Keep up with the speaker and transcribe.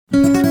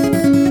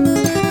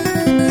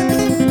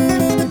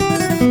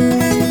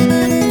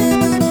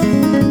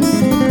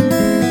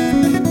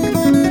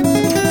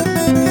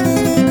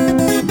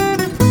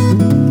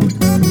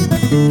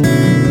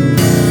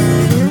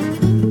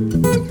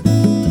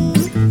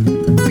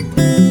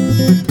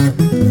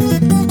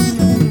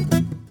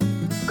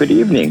Good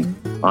evening.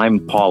 I'm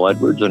Paul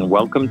Edwards, and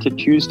welcome to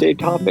Tuesday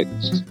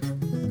Topics.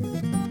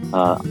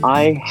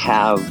 I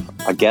have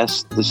a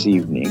guest this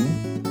evening,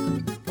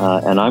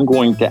 and I'm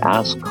going to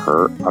ask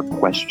her a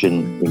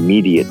question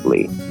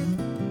immediately.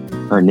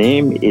 Her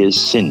name is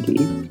Cindy,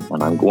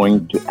 and I'm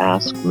going to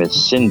ask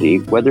Miss Cindy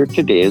whether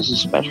today is a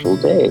special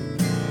day.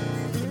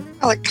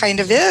 Well, it kind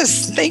of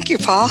is. Thank you,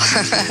 Paul.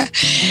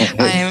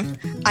 I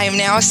am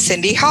now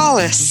Cindy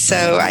Hollis,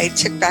 so I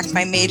took back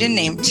my maiden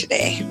name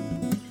today.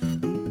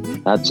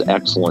 That's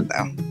excellent.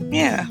 So,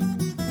 yeah.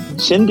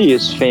 Cindy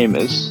is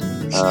famous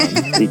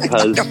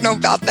because I don't know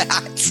about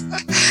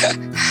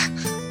that.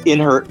 in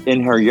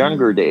her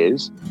younger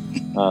days,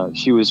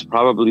 she was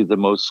probably the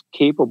most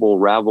capable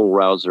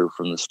rabble-rouser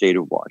from the state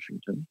of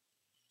Washington.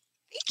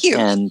 Thank you.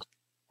 And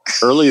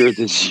earlier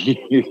this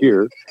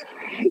year,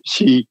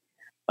 she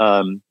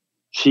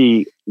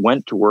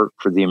went to work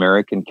for the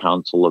American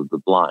Council of the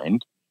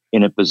Blind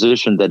in a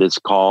position that is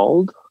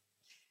called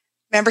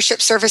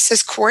Membership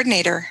Services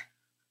Coordinator.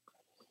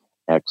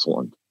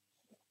 Excellent.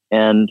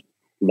 And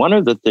one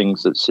of the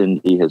things that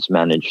Cindy has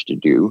managed to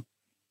do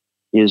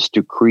is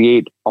to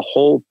create a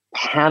whole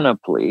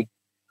panoply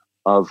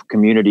of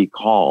community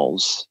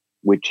calls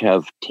which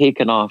have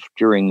taken off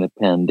during the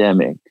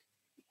pandemic.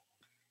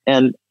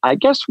 And I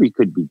guess we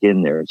could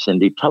begin there.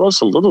 Cindy, tell us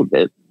a little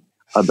bit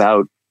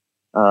about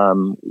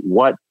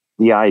what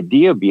the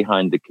idea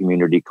behind the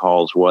community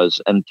calls was,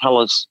 and tell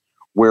us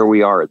where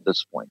we are at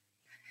this point.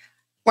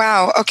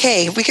 Wow.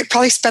 Okay. We could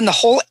probably spend the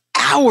whole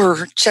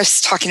hour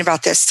just talking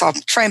about this, so I'll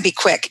try and be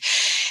quick.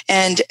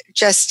 And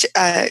just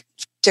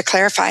to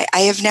clarify, I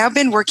have now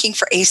been working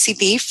for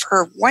ACB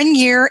for 1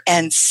 year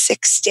and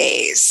 6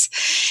 days.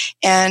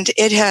 And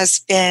it has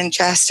been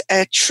just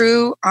a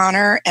true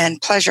honor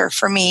and pleasure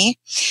for me.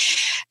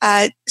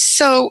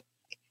 So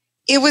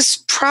it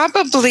was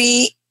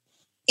probably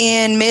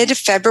in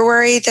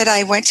mid-February that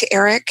I went to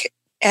Eric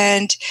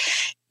and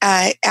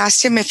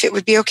asked him if it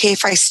would be okay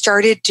if I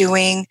started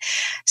doing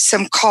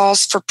some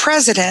calls for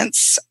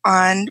presidents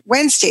on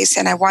Wednesdays,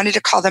 and I wanted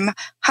to call them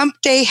Hump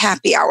Day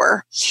Happy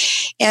Hour.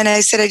 And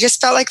I said I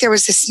just felt like there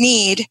was this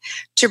need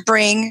to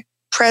bring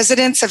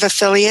presidents of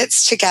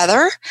affiliates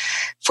together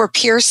for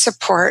peer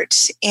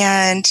support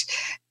and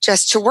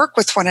just to work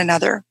with one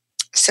another.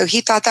 So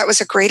he thought that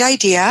was a great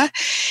idea,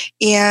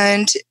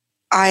 and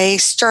I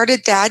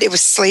started that. It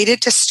was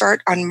slated to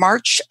start on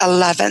March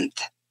 11th.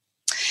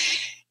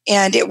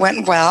 And it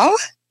went well.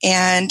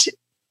 And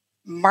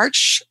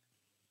March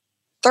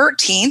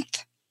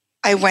 13th,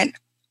 I went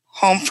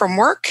home from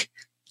work.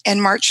 And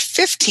March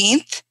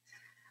 14th,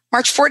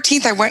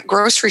 I went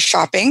grocery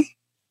shopping.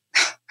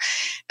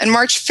 And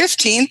March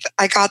 15th,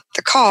 I got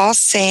the call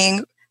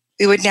saying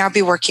we would now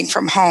be working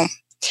from home.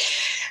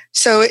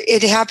 So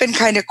it happened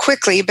kind of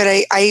quickly, but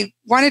I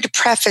wanted to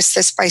preface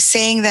this by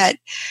saying that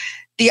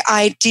the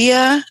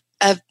idea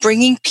of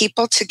bringing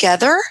people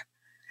together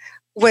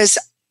was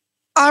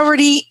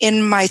already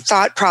in my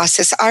thought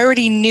process. I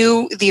already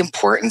knew the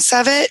importance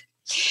of it.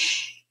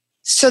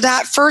 So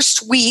that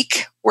first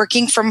week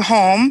working from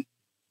home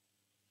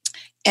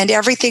and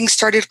everything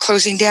started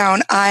closing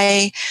down,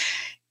 I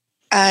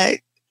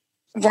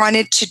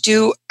wanted to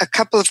do a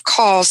couple of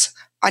calls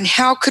on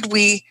how could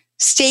we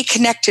stay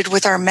connected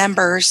with our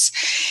members.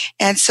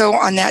 And so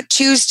on that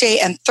Tuesday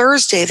and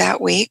Thursday that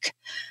week,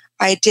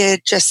 I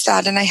did just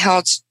that, and I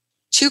held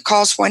 2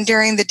 calls, one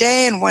during the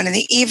day and one in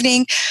the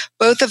evening.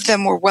 Both of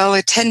them were well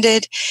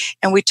attended,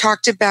 and we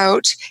talked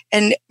about,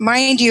 and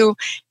mind you,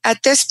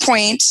 at this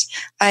point,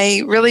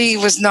 I really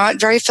was not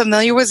very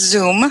familiar with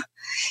Zoom,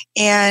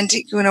 and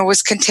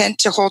was content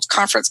to hold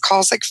conference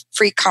calls like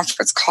free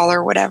conference call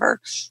or whatever.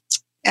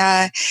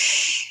 That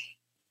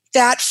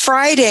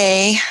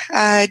Friday,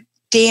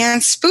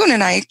 Dan Spoon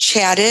and I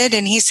chatted,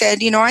 and he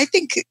said, I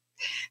think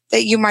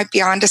that you might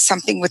be onto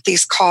something with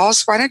these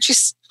calls. Why don't you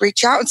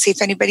reach out and see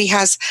if anybody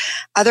has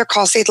other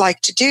calls they'd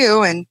like to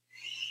do? And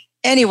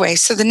anyway,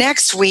 so the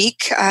next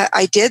week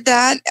I did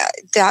that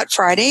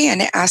Friday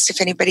and asked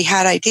if anybody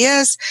had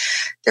ideas.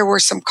 There were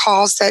some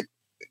calls that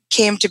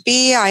came to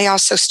be. I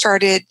also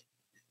started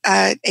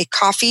a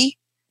coffee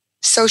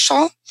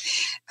social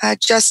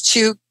just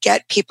to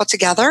get people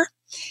together.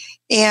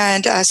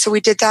 And so we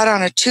did that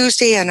on a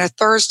Tuesday and a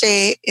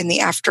Thursday in the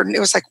afternoon.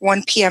 It was like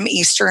 1 p.m.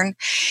 Eastern.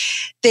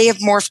 They have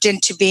morphed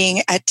into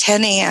being at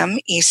 10 a.m.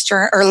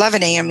 Eastern, or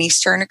 11 a.m.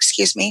 Eastern,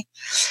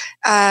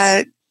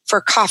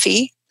 for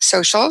coffee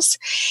socials.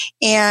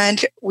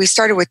 And we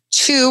started with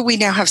 2. We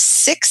now have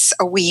 6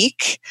 a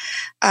week.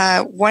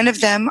 One of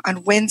them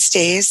on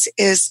Wednesdays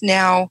is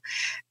now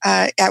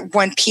at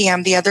 1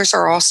 p.m. The others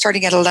are all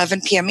starting at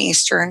 11 p.m.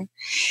 Eastern.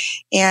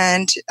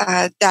 And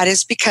that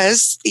is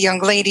because the young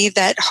lady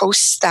that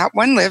hosts that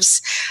one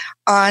lives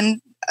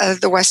on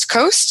the West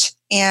Coast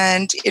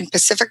and in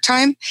Pacific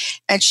time,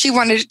 and she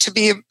wanted it to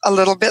be a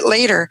little bit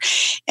later.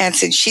 And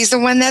since she's the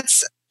one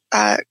that's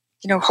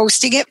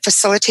hosting it,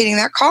 facilitating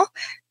that call,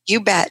 you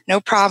bet,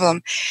 no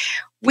problem.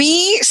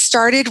 We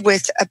started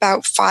with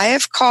about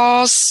 5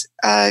 calls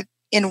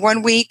in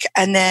 1 week,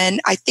 and then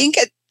I think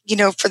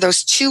for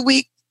those 2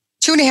 week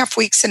 2.5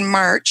 weeks in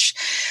March,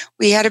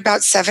 we had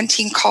about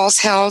 17 calls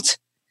held.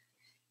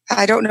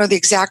 I don't know the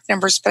exact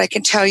numbers, but I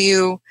can tell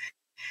you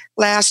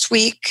last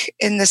week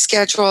in the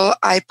schedule,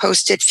 I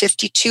posted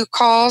 52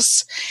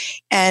 calls.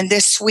 And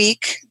this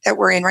week that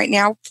we're in right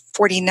now,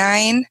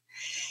 49.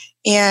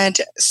 And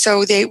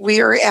so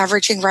we are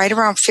averaging right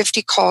around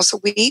 50 calls a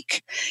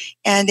week.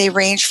 And they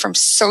range from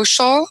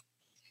social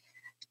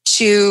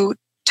to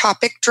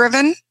topic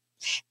driven.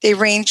 They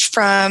range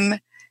from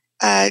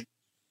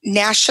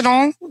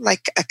national,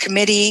 like a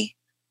committee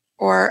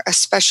or a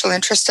special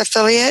interest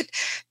affiliate,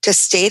 to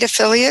state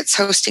affiliates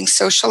hosting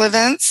social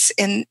events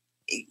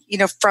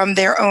from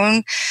their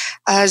own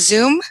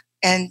Zoom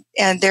and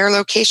their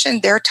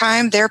location, their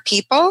time, their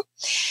people.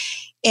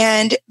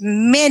 And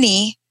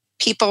many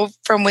people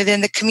from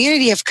within the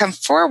community have come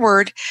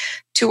forward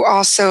to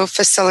also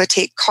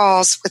facilitate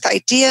calls with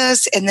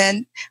ideas and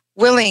then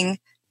willing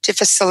to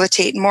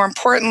facilitate. More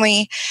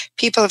importantly,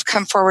 people have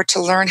come forward to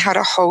learn how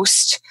to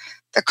host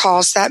the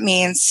calls. That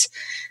means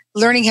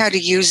learning how to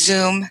use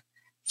Zoom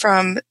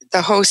from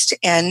the host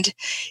end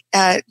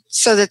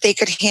so that they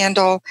could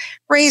handle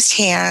raised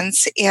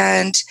hands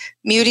and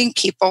muting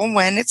people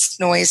when it's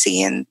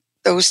noisy and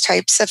those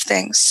types of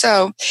things.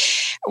 So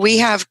we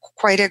have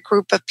quite a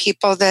group of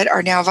people that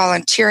are now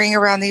volunteering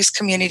around these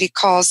community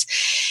calls.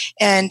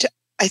 And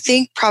I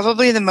think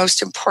probably the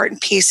most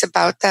important piece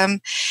about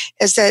them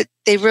is that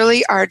they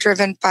really are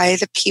driven by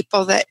the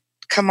people that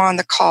come on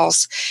the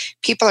calls.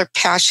 People are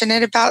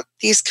passionate about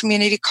these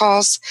community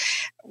calls.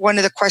 One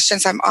of the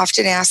questions I'm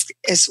often asked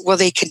is, will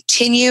they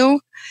continue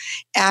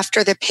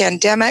after the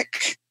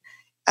pandemic?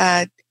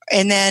 And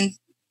then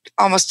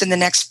almost in the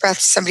next breath,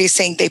 somebody's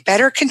saying they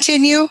better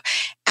continue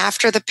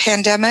after the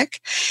pandemic.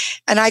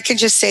 And I can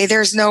just say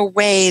there's no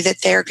way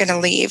that they're going to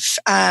leave.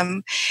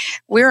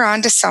 We're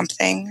onto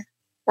something.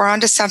 We're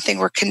onto something.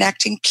 We're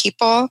connecting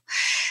people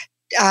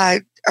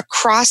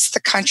across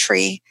the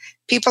country.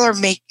 People are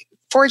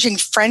forging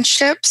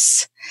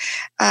friendships.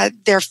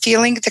 They're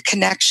feeling the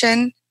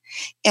connection.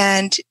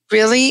 And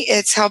really,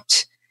 it's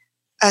helped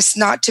us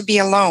not to be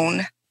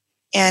alone.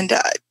 And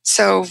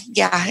so,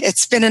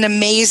 it's been an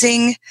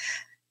amazing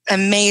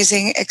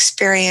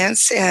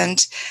experience.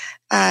 And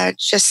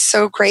just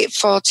so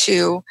grateful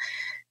to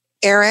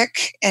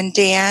Eric and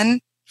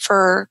Dan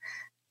for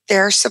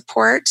their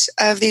support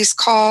of these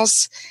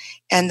calls,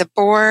 and the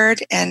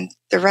board and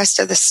the rest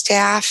of the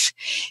staff.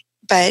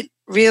 But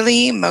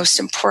really, most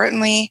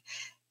importantly,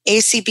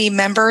 ACB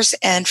members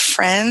and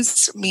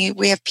friends.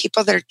 We have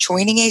people that are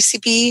joining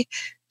ACB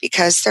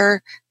because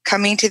they're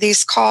coming to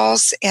these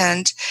calls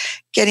and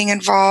getting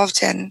involved.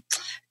 And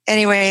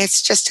anyway,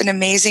 it's just an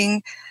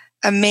amazing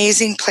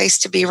place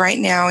to be right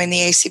now in the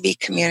ACB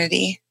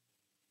community.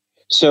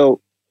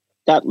 So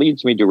that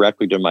leads me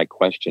directly to my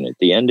question. At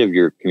the end of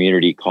your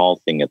community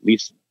call thing, at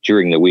least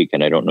during the week,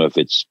 and I don't know if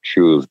it's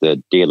true of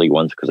the daily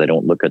ones because I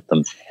don't look at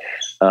them,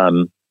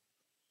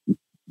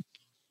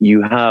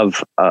 you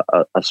have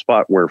a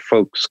spot where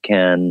folks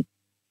can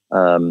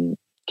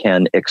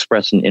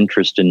express an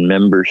interest in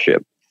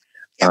membership.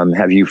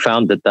 Have you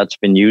found that that's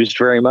been used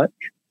very much?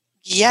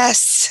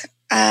 Yes.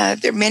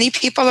 Many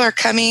people are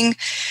coming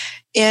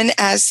in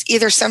as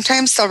either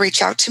sometimes they'll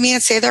reach out to me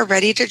and say they're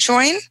ready to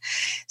join.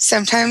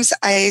 Sometimes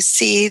I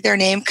see their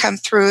name come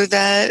through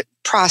the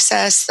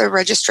process, the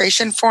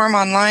registration form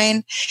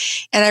online,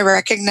 and I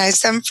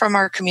recognize them from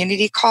our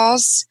community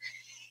calls.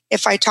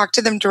 If I talk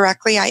to them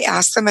directly, I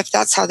ask them if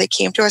that's how they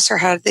came to us or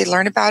how did they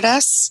learn about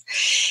us.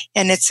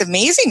 And it's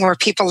amazing where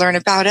people learn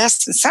about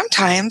us. And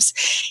sometimes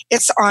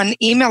it's on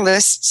email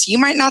lists. You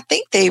might not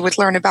think they would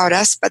learn about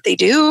us, but they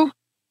do.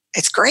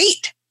 It's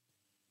great.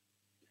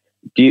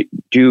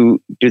 Do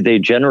they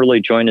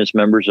generally join as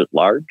members at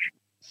large?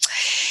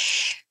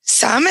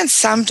 Some and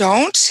some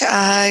don't.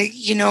 I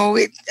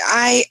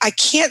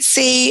can't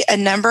say a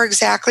number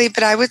exactly,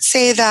 but I would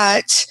say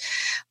that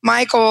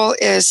my goal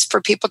is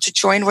for people to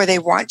join where they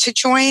want to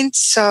join.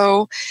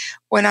 So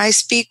when I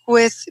speak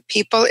with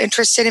people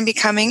interested in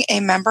becoming a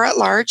member at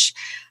large,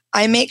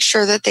 I make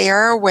sure that they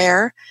are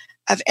aware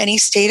of any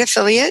state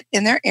affiliate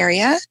in their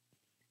area.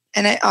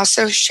 And I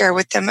also share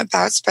with them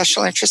about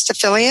special interest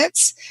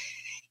affiliates.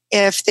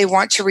 If they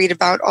want to read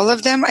about all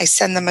of them, I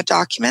send them a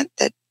document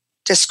that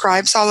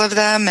describes all of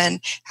them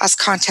and has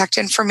contact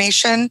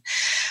information.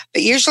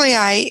 But usually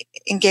I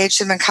engage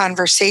them in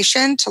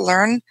conversation to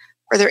learn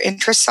where their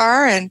interests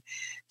are. And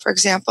for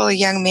example, a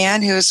young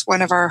man who is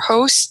one of our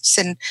hosts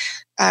and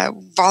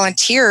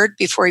volunteered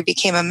before he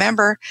became a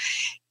member.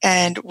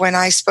 And when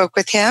I spoke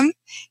with him,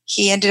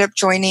 he ended up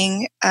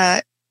joining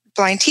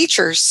Blind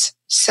Teachers.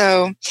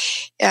 So,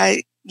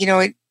 it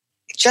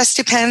just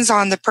depends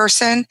on the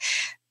person.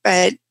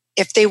 But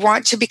if they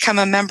want to become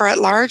a member at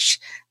large,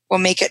 we'll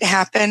make it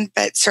happen.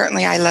 But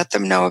certainly I let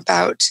them know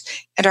about,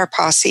 and our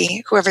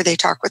posse, whoever they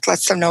talk with,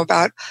 lets them know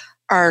about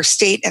our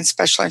state and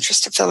special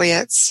interest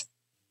affiliates.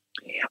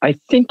 I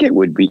think it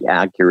would be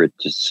accurate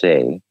to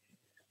say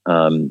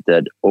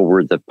that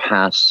over the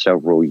past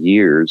several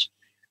years,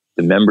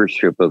 the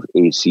membership of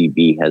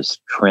ACB has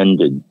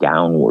trended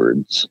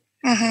downwards.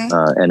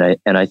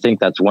 And I think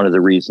that's one of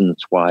the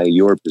reasons why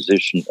your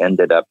position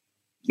ended up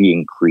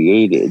being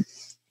created.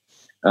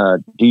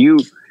 Do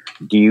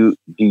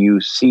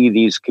you see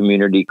these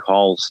community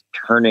calls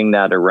turning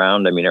that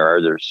around? I mean,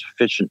 are there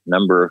sufficient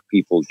number of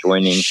people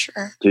joining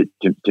to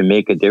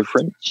make a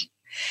difference?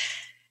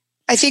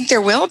 I think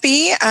there will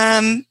be.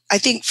 I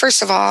think,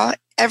 first of all,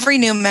 every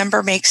new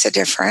member makes a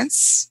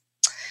difference.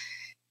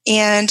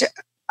 And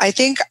I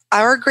think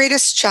our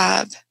greatest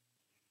job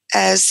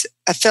as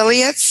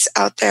affiliates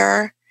out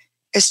there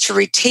is to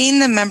retain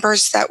the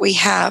members that we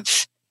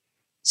have.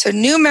 So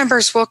new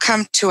members will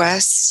come to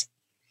us,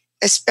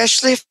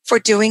 especially if we're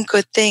doing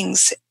good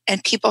things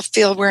and people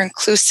feel we're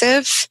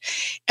inclusive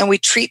and we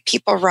treat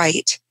people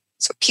right.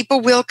 So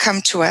people will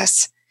come to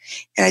us.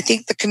 And I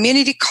think the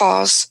community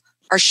calls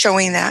are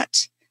showing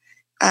that.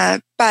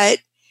 But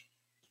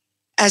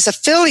as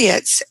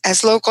affiliates,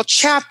 as local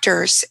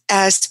chapters,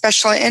 as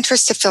special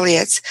interest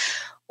affiliates,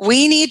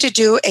 we need to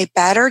do a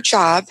better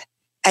job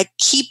at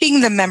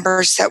keeping the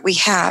members that we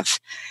have.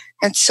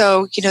 And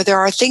so, there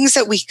are things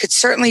that we could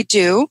certainly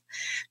do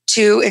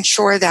to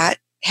ensure that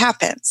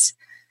happens.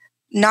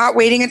 Not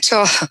waiting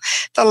until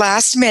the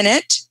last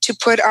minute to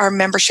put our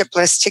membership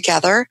list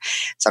together.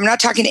 So I'm not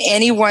talking to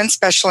any one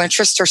special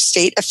interest or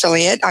state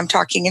affiliate. I'm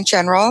talking in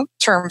general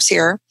terms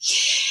here.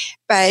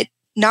 But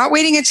not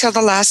waiting until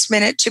the last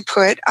minute to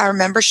put our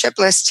membership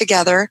list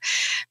together,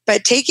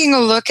 but taking a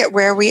look at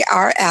where we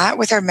are at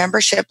with our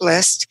membership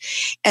list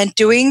and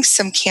doing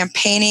some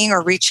campaigning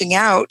or reaching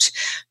out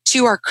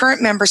to our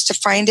current members to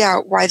find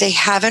out why they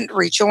haven't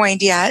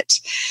rejoined yet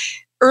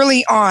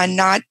early on,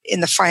 not in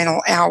the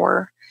final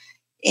hour.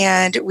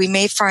 And we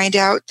may find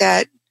out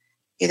that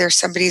either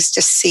somebody's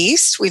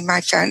deceased, we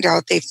might find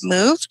out they've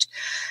moved,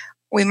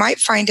 we might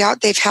find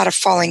out they've had a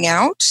falling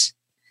out,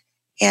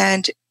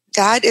 and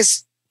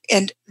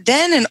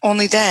then and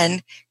only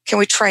then can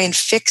we try and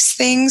fix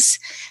things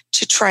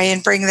to try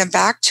and bring them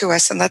back to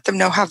us and let them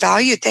know how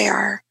valued they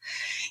are.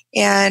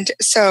 And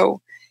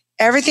so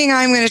everything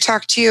I'm going to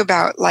talk to you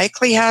about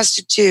likely has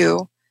to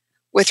do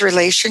with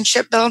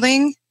relationship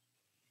building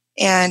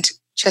and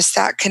just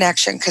that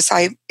connection, because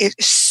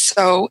it's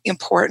so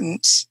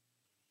important.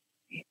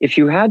 If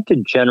you had to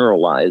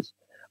generalize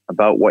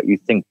about what you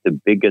think the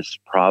biggest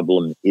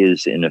problem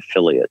is in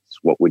affiliates,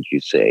 what would you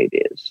say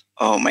it is?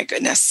 Oh my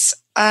goodness.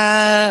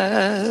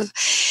 A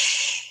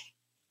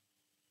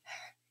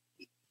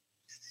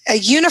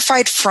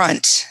unified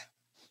front.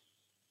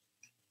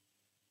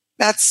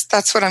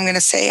 That's what I'm going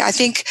to say. I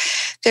think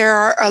there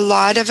are a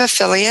lot of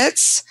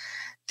affiliates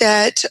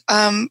that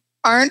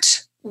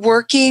aren't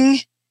working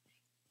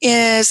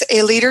as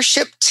a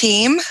leadership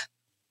team,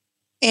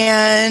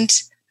 and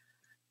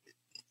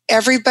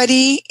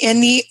everybody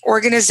in the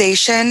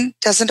organization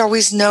doesn't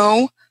always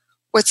know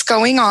what's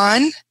going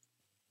on.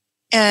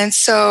 And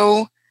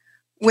so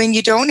when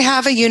you don't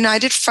have a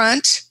united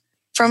front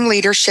from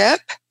leadership,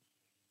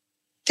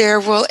 there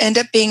will end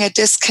up being a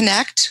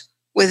disconnect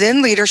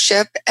within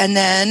leadership and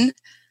then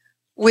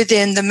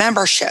within the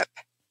membership.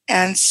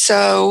 And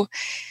so,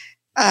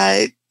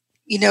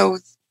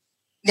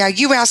 now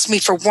you asked me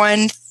for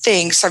one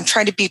thing, so I'm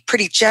trying to be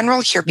pretty general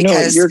here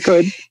because... No, you're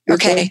good.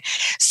 Okay. Good.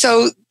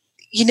 So,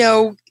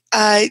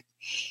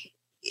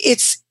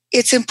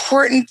 it's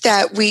important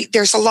that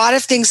there's a lot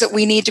of things that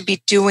we need to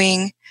be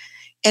doing,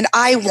 and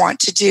I want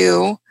to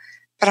do,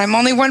 but I'm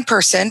only one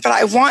person, but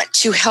I want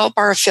to help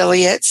our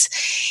affiliates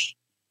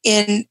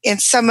in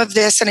some of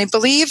this. And I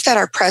believe that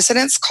our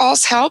president's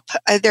calls help.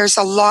 There's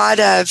a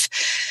lot of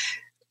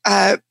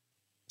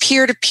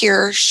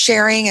peer-to-peer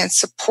sharing and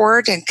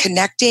support and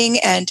connecting,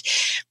 and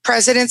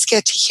presidents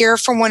get to hear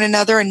from one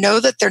another and know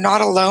that they're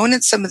not alone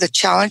in some of the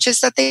challenges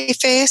that they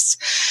face.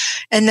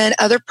 And then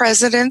other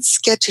presidents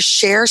get to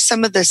share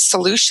some of the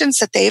solutions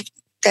that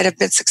have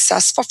been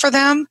successful for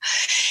them.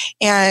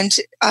 And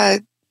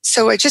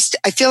so I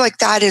feel like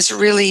that has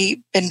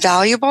really been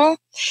valuable.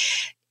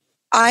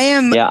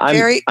 I'm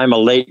a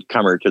late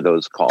comer to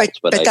those calls,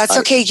 but that's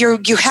okay.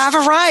 You have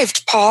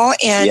arrived, Paul.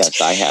 And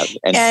yes, I have.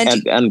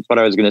 And what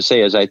I was going to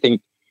say is, I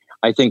think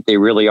they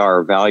really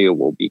are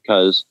valuable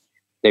because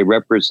they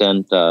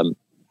represent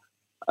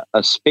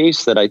a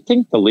space that I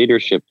think the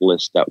leadership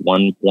list at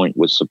one point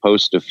was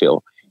supposed to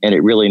fill, and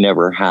it really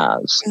never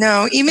has.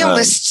 No, email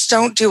lists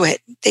don't do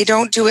it. They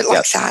don't do it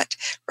like that,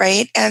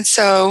 right? And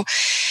so,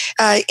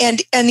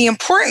 and the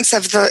importance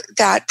of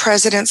that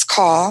president's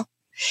call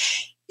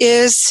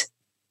is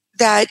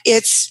that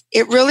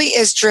it really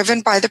is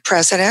driven by the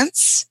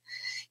presidents,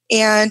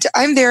 and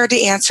I'm there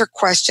to answer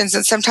questions.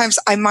 And sometimes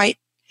I might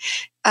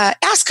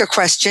ask a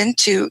question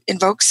to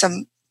invoke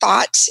some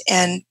thought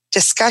and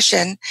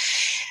discussion,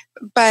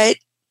 but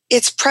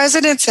it's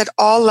presidents at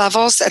all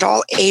levels, at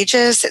all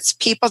ages. It's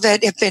people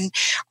that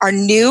are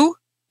new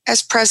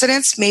as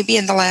presidents, maybe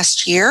in the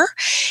last year,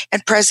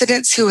 and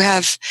presidents who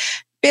have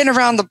been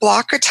around the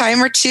block a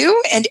time or two,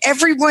 and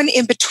everyone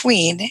in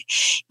between.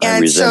 I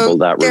resemble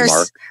that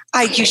remark.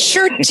 You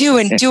sure do,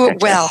 and do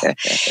it well.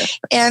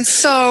 And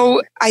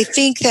so I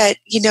think that,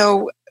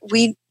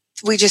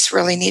 we just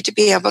really need to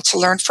be able to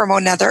learn from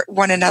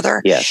one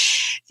another.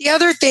 Yes. The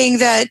other thing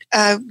that,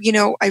 I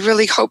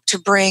really hope to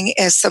bring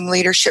is some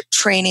leadership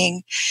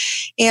training.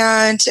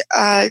 And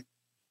I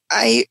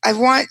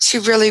want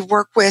to really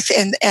work with,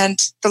 and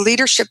the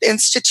Leadership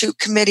Institute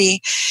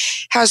Committee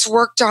has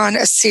worked on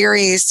a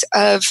series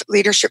of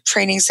leadership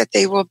trainings that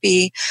they will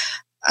be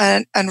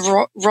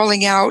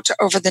rolling out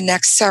over the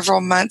next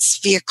several months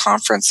via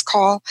conference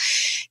call.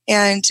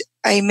 And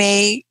I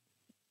may,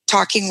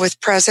 talking with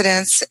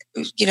presidents,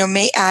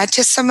 may add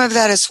to some of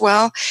that as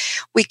well.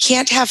 We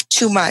can't have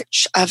too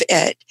much of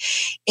it.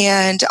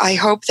 And I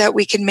hope that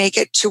we can make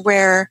it to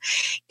where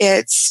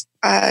it's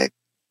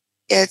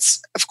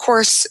of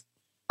course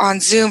on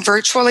Zoom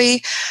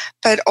virtually,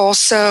 but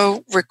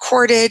also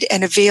recorded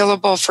and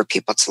available for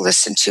people to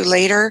listen to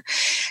later.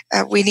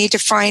 We need to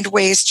find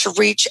ways to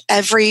reach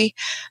every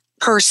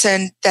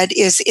person that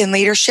is in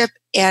leadership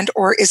and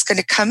or is going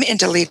to come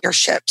into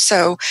leadership.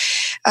 So,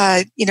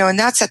 and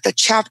that's at the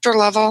chapter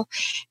level,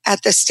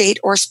 at the state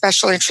or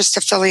special interest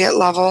affiliate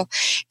level.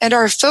 And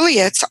our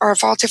affiliates are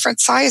of all different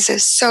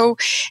sizes. So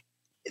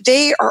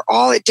they are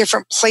all at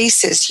different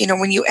places.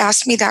 When you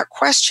ask me that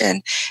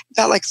question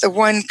about like the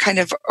one kind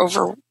of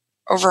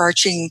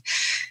overarching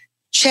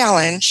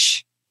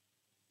challenge,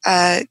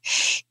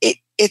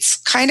 it's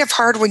kind of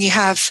hard when you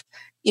have,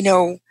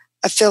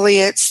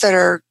 affiliates that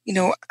are,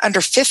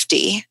 under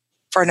 50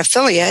 for an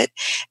affiliate,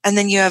 and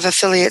then you have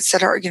affiliates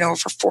that are,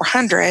 over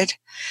 400,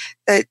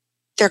 that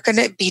they're going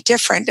to be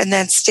different. And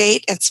then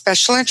state and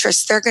special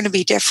interests, they're going to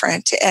be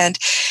different. And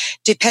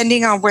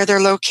depending on where they're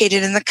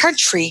located in the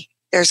country,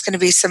 there's going to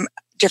be some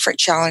different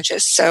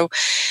challenges. So,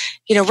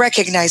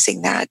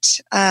 recognizing that,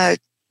 I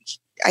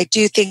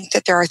do think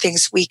that there are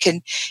things we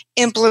can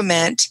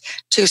implement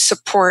to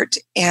support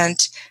and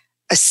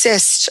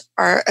assist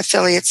our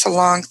affiliates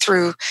along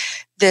through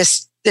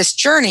this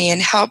journey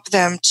and help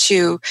them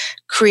to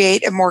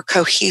create a more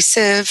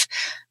cohesive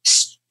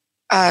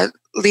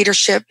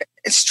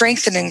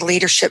strengthening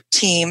leadership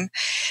team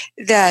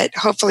that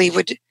hopefully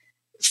would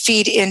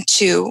feed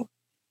into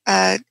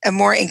a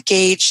more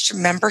engaged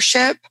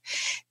membership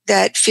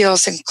that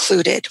feels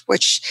included,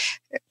 which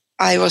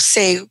I will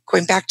say,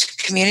 going back to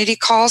community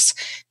calls,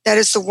 that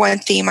is the one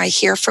theme I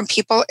hear from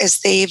people, is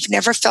they've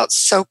never felt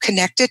so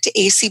connected to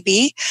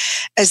ACB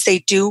as they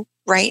do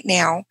right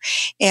now.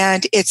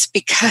 And it's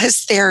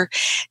because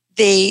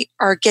they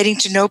are getting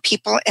to know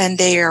people and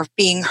they are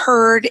being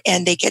heard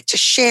and they get to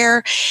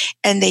share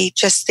and they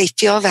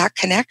feel that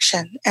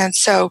connection. And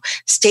so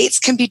states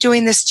can be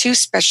doing this too.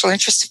 Special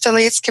interest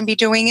affiliates can be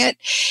doing it.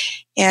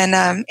 And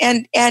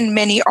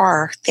many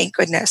are, thank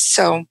goodness.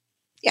 So,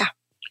 yeah.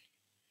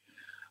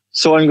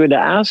 So I'm going to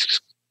ask,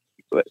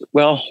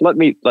 let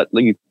me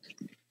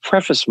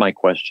preface my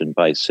question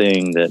by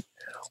saying that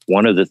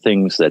one of the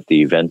things that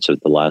the events of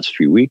the last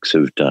few weeks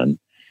have done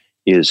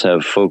is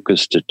have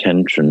focused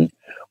attention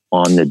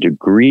on the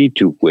degree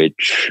to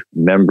which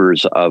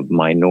members of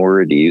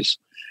minorities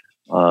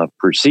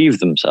perceive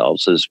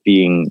themselves as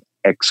being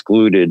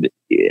excluded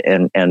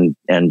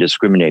and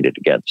discriminated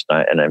against.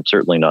 And I'm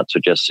certainly not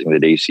suggesting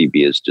that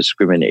ACB is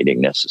discriminating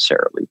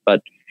necessarily,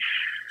 but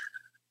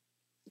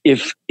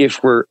if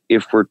we're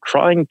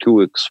trying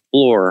to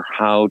explore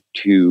how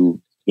to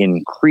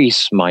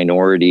increase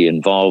minority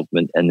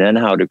involvement and then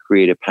how to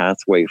create a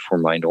pathway for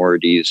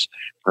minorities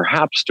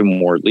perhaps to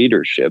more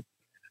leadership,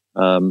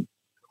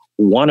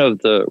 one of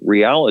the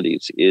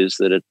realities is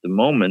that at the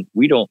moment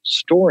we don't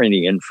store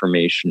any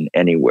information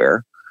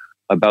anywhere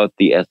about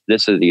the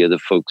ethnicity of the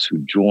folks who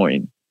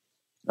join.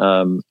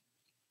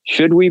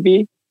 Should we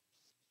be?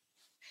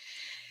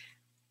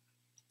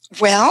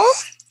 Well,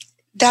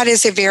 that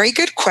is a very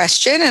good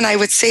question. And I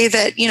would say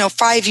that,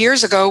 5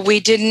 years ago, we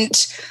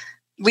didn't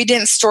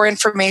store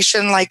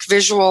information like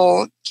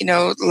visual,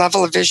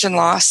 level of vision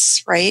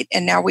loss, right?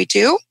 And now we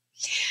do.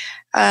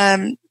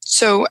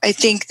 So I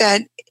think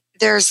that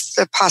there's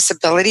the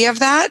possibility of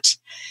that.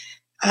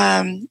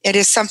 It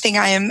is something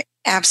I am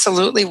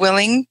absolutely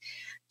willing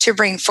to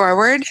bring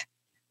forward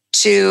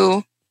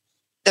to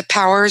the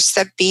powers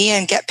that be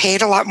and get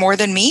paid a lot more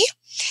than me.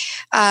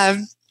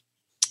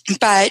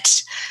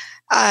 But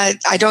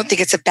I don't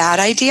think it's a bad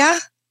idea.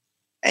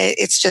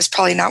 It's just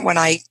probably not one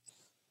I,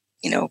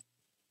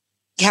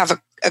 have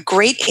a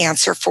great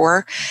answer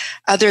for,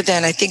 other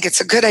than I think it's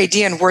a good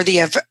idea and worthy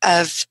of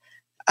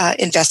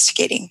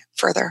investigating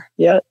further.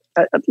 Yeah,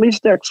 at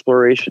least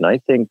exploration. I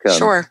think.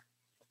 Sure.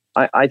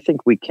 I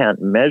think we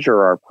can't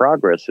measure our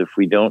progress if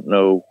we don't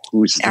know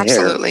who's there.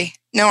 Absolutely.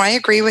 No, I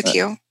agree with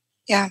you.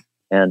 Yeah.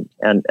 And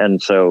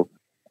so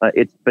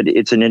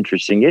it's an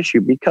interesting issue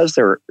because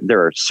there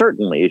are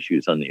certainly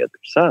issues on the other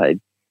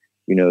side.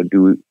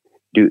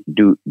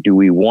 Do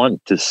we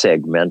want to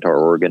segment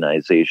our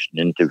organization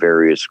into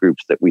various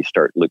groups that we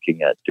start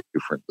looking at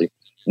differently?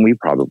 We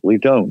probably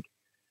don't.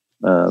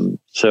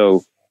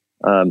 So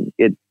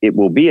it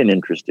will be an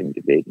interesting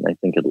debate, and I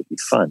think it'll be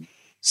fun.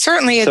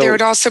 Certainly, there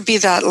would also be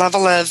that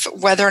level of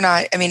whether or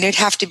not, it'd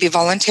have to be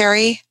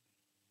voluntary,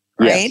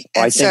 right? Yes,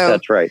 I think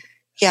that's right.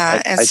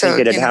 Yeah. I think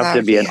it'd have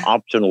to be an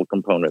optional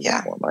component of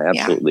the form. I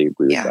absolutely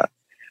agree with that.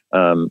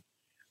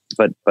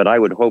 But I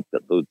would hope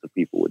that loads of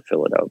people would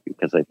fill it out,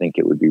 because I think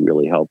it would be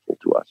really helpful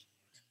to us.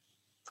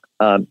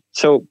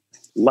 So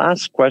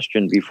last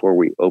question before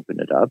we open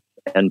it up.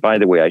 And by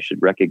the way, I should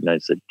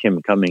recognize that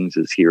Tim Cummings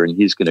is here, and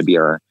he's going to be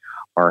our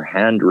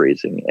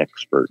hand-raising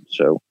expert.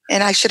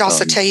 And I should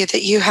also tell you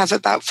that you have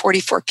about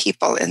 44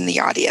 people in the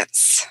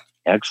audience.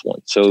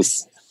 Excellent. So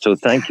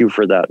thank you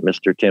for that,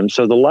 Mr. Tim.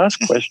 So the last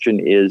question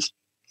is,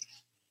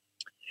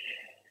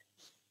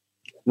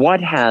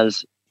 what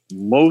has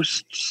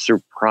most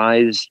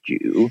surprised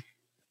you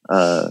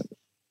about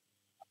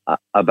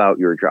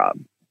your job?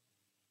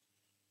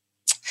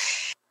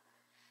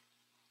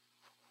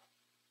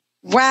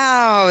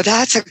 Wow,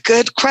 that's a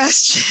good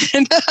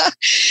question.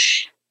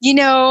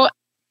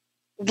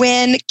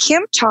 When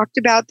Kim talked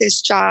about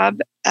this job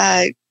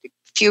a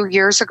few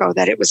years ago,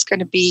 that it was going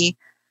to be,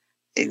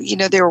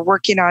 they were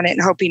working on it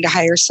and hoping to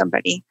hire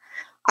somebody,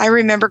 I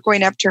remember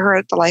going up to her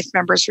at the Life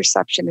Members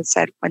Reception and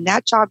said, when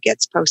that job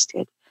gets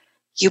posted,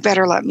 you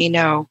better let me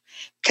know,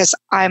 because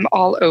I'm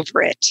all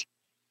over it.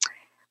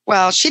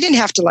 Well, she didn't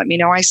have to let me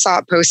know. I saw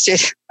it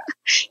posted.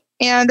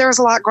 And there was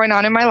a lot going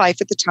on in my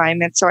life at the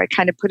time. And so I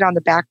kind of put it on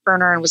the back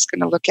burner and was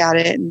going to look at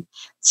it. And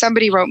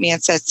somebody wrote me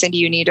and said, Cindy,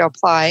 you need to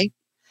apply.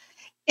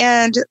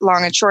 And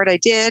long and short, I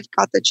did,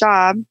 got the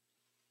job,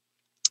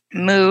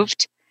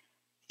 moved.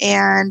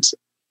 And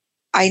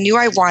I knew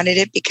I wanted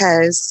it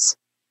because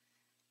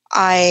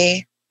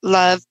I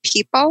love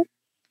people.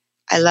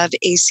 I love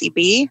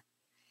ACB.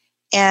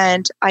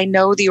 And I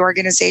know the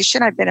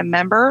organization. I've been a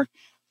member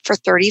for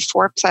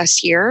 34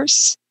 plus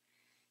years.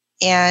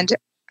 And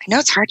I know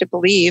it's hard to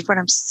believe when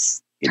I'm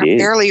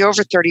barely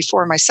over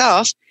 34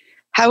 myself.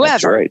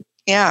 However, right.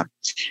 Yeah.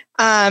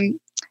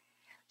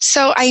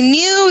 So I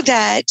knew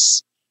that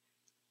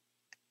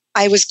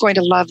I was going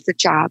to love the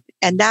job.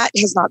 And that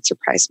has not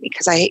surprised me,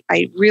 because I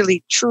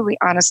really, truly,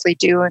 honestly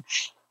do. And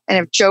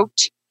have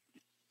joked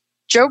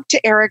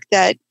to Eric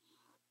that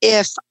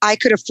if I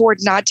could afford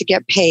not to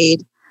get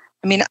paid,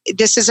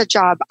 this is a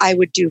job I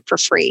would do for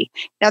free.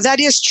 Now, that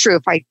is true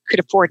if I could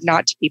afford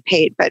not to be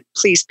paid, but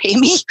please pay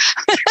me.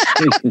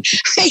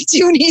 I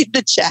do need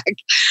the check.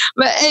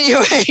 But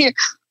anyway,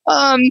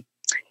 I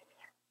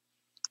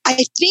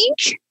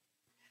think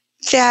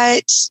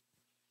that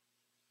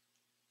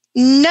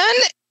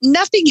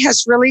nothing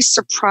has really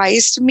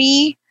surprised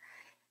me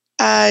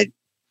as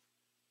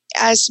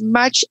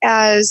much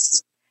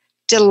as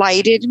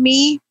delighted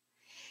me.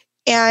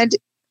 And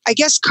I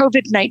guess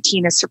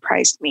COVID-19 has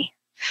surprised me.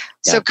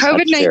 So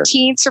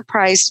COVID-19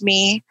 surprised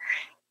me,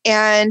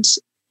 and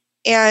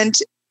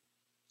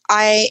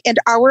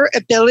our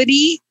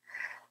ability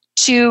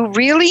to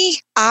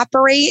really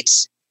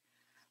operate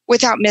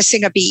without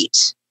missing a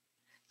beat.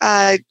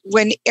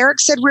 When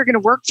Eric said we're going to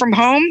work from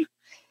home,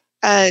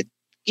 my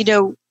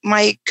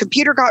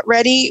computer got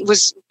ready,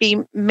 was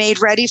being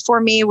made ready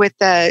for me with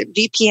the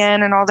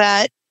VPN and all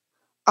that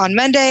on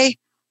Monday.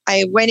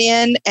 I went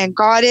in and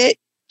got it,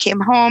 came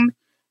home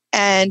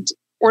and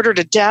ordered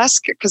a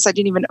desk, because I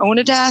didn't even own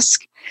a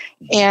desk,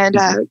 and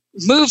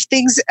moved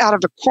things out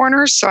of a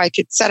corner so I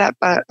could set up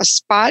a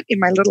spot in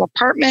my little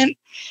apartment.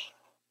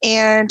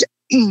 And,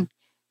 and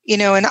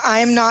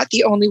I'm not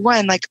the only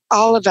one. Like,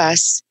 all of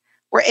us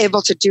were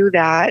able to do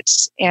that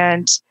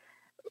and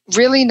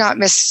really not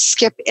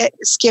skip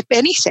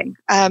anything,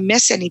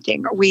 miss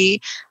anything.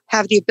 We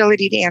have the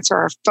ability to answer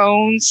our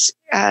phones.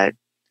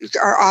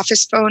 Our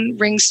office phone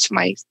rings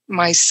to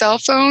my cell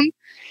phone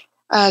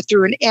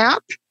through an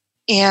app.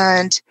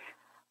 And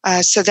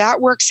so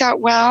that works out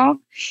well.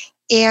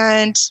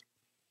 And,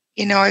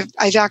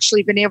 I've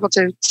actually been able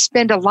to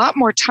spend a lot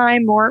more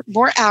time, more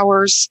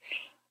hours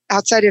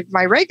outside of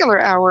my regular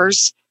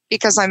hours,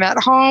 because I'm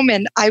at home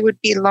and I would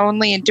be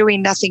lonely and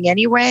doing nothing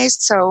anyway.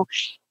 So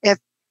if,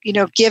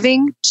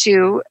 giving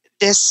to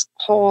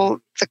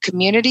the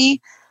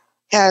community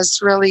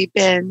has really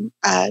been,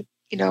 kind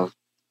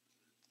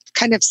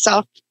of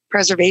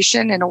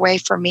self-preservation in a way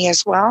for me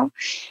as well.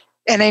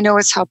 And I know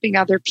it's helping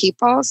other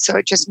people, so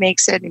it just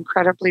makes it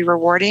incredibly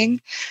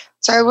rewarding.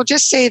 So I will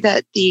just say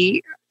that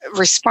the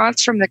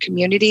response from the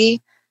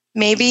community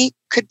maybe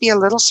could be a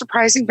little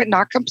surprising, but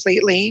not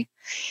completely.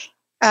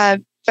 But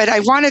I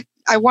want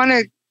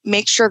to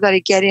make sure that I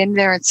get in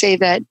there and say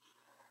that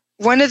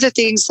one of the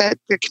things that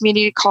the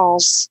community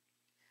calls,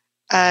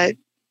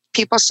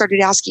 people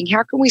started asking,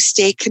 how can we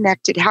stay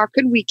connected? How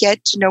can we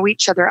get to know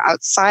each other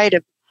outside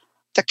of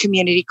the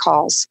community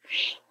calls?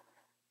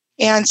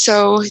 And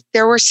so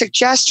there were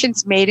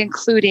suggestions made,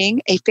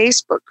 including a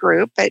Facebook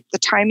group, but the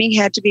timing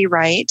had to be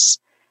right.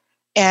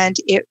 And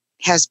it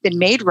has been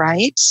made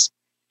right.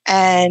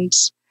 And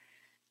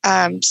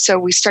so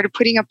we started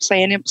putting a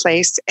plan in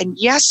place. And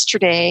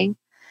yesterday,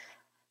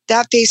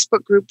 that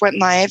Facebook group went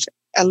live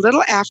a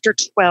little after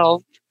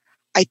 12.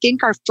 I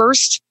think our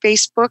first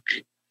Facebook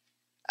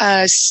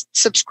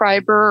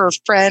subscriber or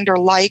friend or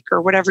like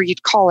or whatever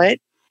you'd call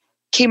it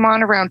came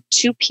on around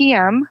 2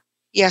 p.m.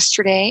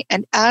 yesterday.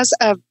 And as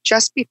of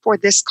just before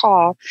this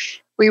call,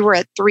 we were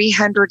at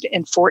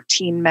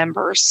 314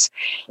 members.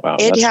 Wow,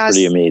 that's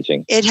pretty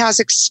amazing. It has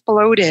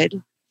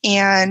exploded,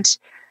 and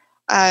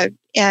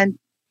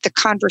the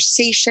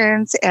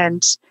conversations,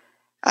 and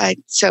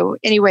so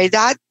anyway,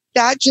 that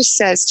just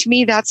says to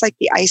me, that's like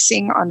the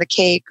icing on the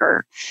cake,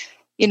 or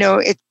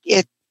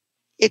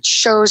it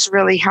shows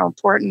really how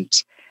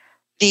important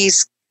the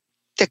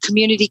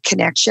community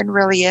connection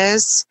really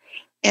is.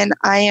 And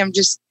I am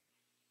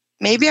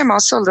maybe I'm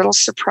also a little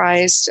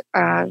surprised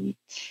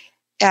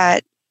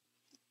at,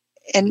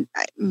 and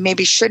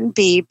maybe shouldn't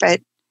be,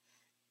 but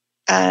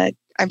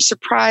I'm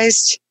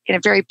surprised in a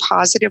very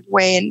positive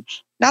way. And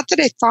not that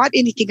I thought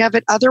anything of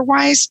it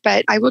otherwise,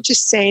 but I will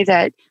just say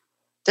that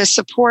the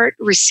support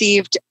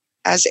received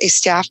as a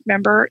staff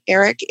member,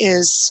 Eric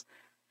is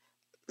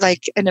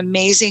like an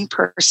amazing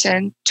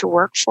person to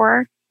work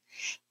for.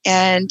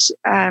 And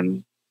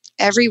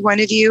every one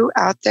of you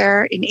out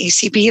there in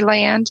ACB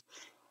land,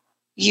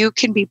 you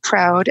can be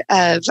proud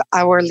of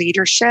our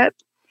leadership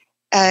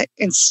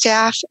and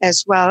staff,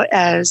 as well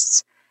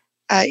as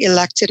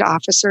elected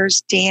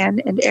officers.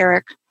 Dan and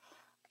Eric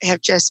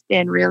have just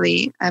been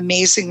really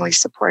amazingly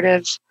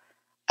supportive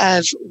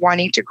of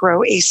wanting to grow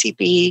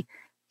ACB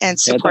and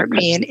support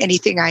me in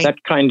anything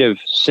that kind of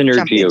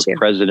synergy of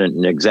president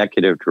and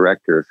executive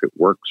director, if it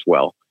works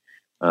well,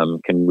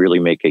 can really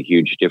make a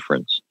huge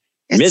difference.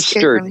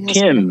 Mr. Really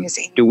Tim,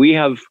 do we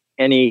have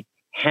any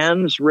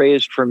hands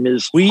raised for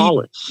Ms.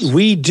 Hollis?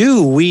 We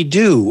do.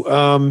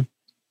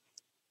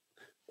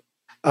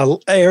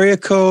 Area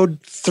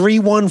code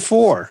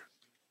 314.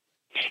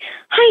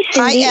 Hi,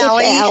 Cindy.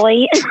 Hi,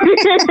 Allie.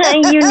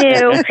 You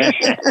knew.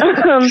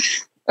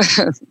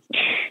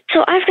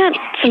 So I've got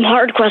some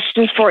hard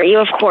questions for you,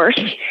 of course.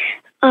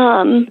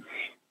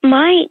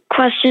 My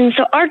question,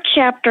 so our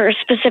chapter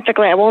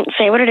specifically, I won't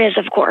say what it is,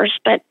 of course,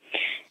 but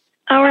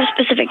our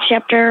specific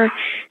chapter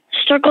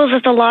struggles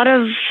with a lot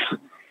of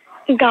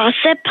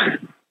gossip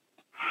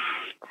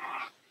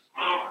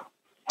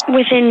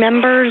within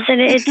members, and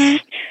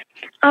it's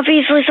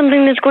obviously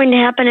something that's going to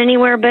happen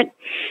anywhere, but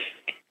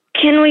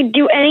can we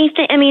do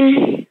anything? I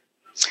mean...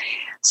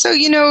 So,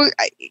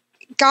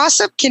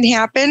 gossip can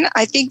happen.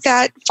 I think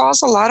that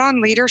falls a lot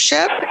on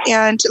leadership,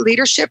 and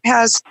leadership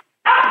has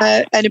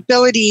an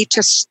ability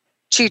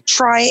to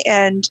try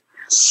and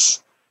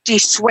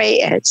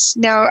dissuade it.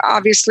 Now,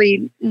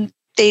 obviously,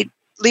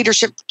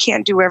 leadership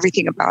can't do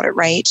everything about it,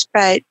 right?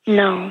 But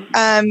no,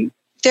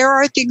 there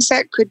are things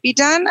that could be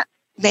done.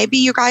 Maybe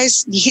you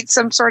guys need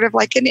some sort of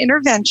like an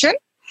intervention.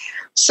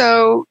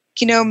 So,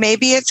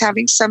 maybe it's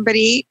having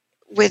somebody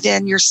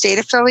within your state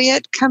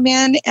affiliate come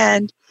in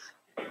and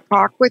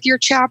talk with your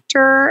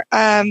chapter.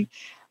 I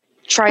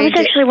was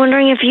actually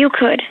wondering if you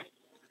could.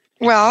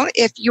 Well,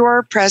 if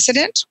your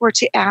president were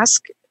to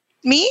ask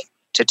me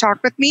to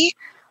talk with me,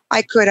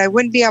 I could. I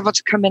wouldn't be able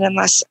to come in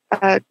unless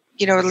a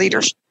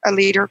leader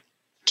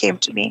came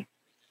to me.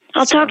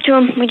 I'll talk to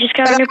him. We just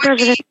got a new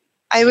president.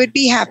 I would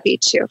be happy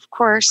to, of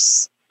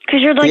course.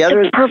 Because you're like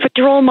the perfect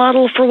role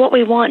model for what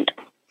we want.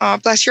 Oh,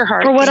 bless your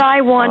heart. For what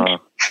I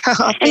want.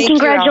 And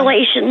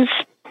congratulations.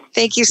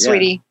 Thank you,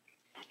 sweetie.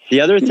 The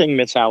other thing,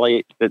 Miss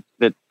Allie,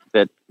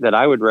 that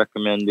I would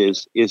recommend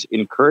is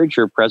encourage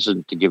your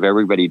president to give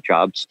everybody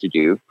jobs to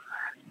do,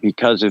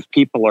 because if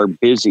people are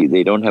busy,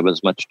 they don't have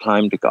as much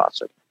time to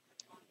gossip.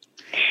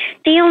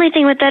 The only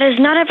thing with that is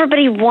not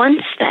everybody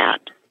wants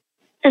that,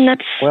 and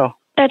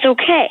that's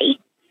okay.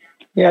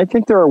 Yeah, I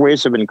think there are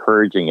ways of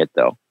encouraging it,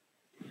 though,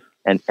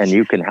 and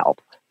you can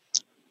help.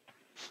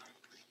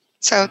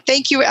 So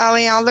thank you,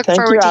 Allie. I'll look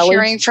forward to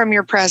hearing from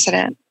your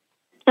president.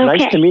 Okay.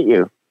 Nice to meet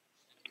you.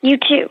 You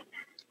too.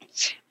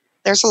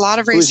 There's a lot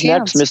of raised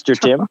hands. Who's next, Mr.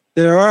 Tim?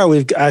 There are.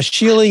 We've got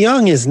Sheila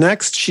Young is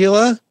next.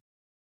 Sheila.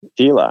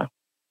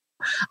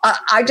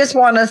 I just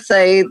want to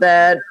say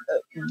that,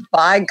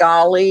 by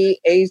golly,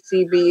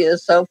 ACB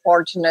is so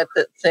fortunate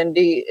that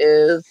Cindy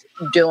is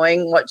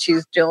doing what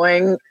she's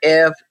doing.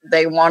 If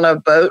they want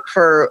to vote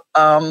for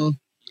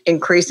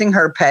increasing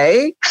her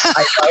pay,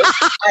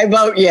 I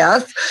vote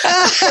yes.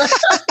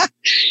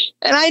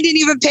 And I didn't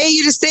even pay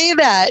you to say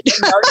that.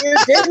 No, you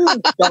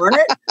didn't, darn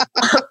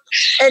it.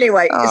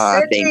 Anyway,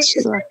 Cindy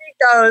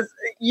goes,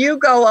 you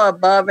go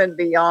above and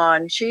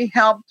beyond. She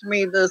helped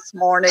me this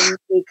morning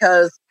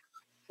because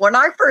when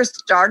I first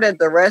started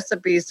the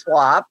recipe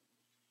swap,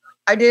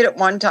 I did it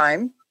one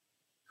time.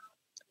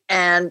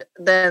 And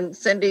then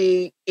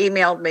Cindy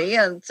emailed me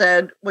and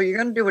said, well, you're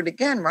going to do it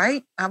again,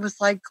 right? I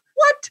was like,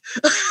 what?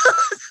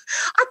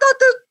 I thought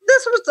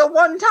this was a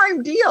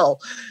one-time deal.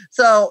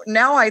 So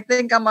now I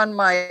think I'm on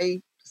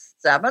my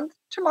 7th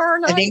tomorrow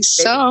night. I think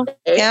so.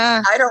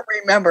 Yeah. I don't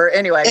remember.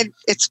 Anyway.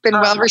 It's been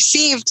well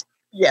received.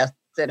 Yes,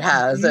 it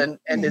has. And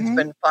it's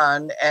been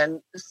fun.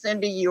 And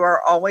Cindy, you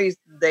are always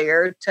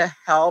there to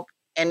help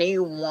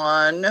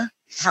anyone,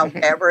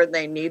 however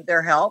they need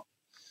their help.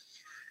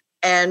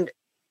 And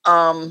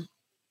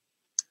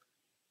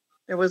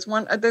there was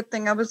one other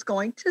thing I was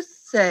going to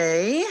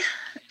say,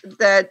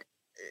 that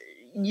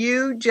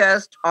you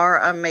just are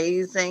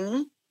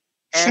amazing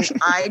And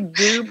I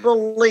do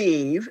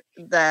believe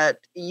that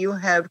you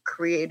have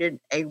created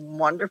a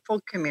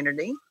wonderful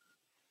community.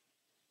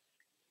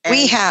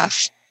 We have.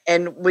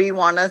 And we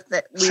want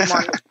to,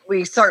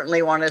 we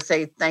certainly want to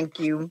say thank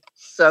you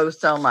so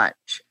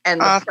much.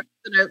 And the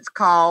president's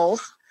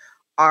calls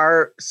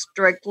are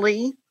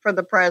strictly for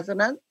the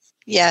presidents.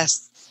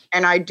 Yes.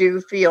 And I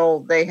do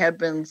feel they have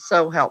been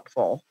so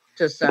helpful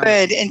to some.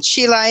 Good. And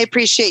Sheila, I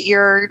appreciate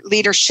your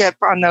leadership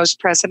on those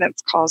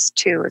president's calls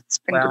too. It's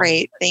been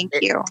great. Thank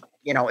you.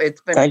 You know, it's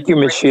been. Thank you,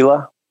 Ms.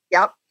 Sheila.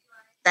 Yep.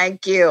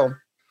 Thank you.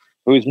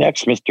 Who's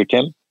next, Mr.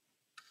 Tim?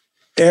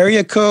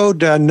 Area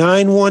code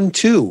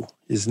 912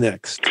 is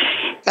next.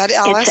 That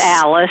Alice? It's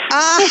Alice.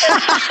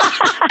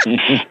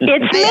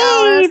 It's me,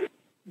 Alice.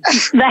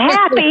 The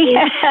happy.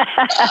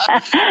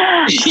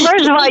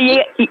 First of all,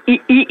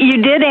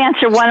 you did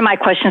answer one of my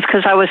questions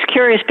because I was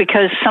curious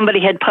because somebody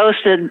had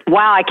posted,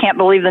 wow, I can't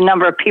believe the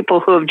number of people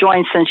who have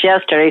joined since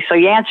yesterday. So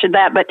you answered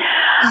that. But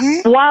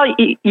while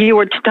you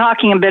were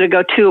talking a bit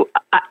ago, too,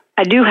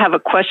 I do have a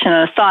question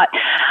and a thought.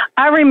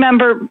 I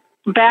remember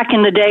back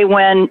in the day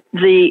when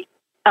the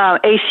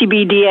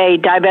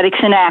ACBDA,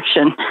 Diabetics in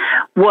Action,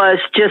 was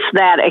just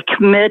that, a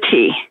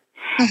committee.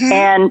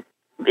 And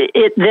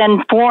it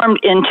then formed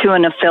into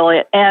an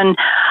affiliate. And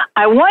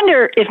I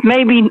wonder if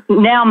maybe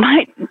now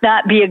might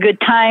not be a good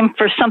time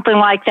for something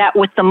like that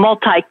with the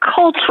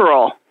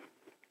multicultural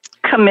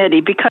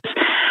committee, because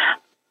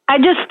I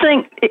just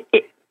think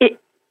it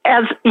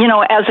as, you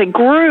know, as a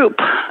group,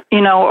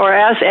 you know, or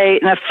as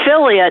an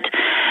affiliate,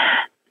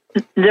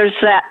 there's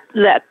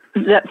that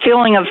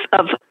feeling of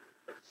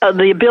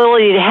the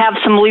ability to have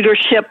some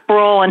leadership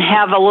role and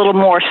have a little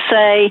more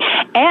say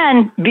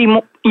and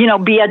be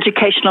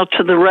educational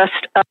to the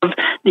rest of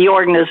the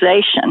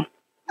organization.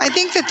 I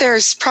think that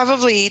there's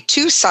probably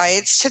two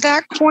sides to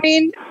that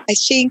coin. I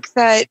think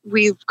that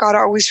we've got to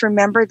always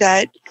remember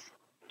that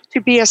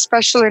to be a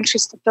special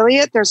interest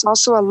affiliate, there's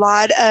also a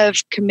lot of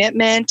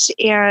commitment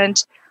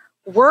and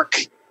work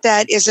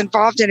that is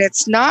involved in it.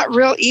 It's not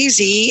real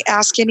easy.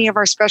 Ask any of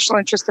our special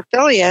interest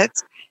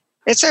affiliates.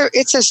 It's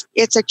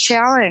a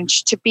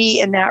challenge to be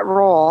in that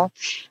role,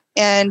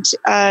 and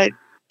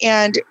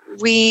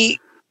we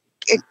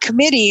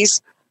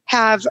committees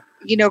have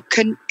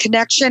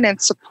connection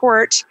and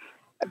support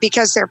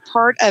because they're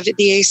part of the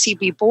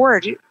ACB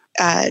board.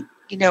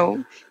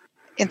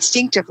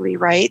 Instinctively,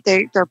 right?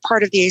 They're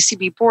part of the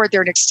ACB board.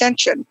 They're an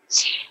extension,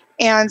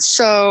 and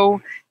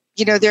so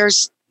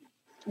there's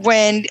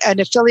when an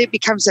affiliate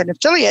becomes an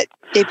affiliate,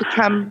 they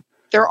become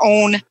their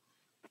own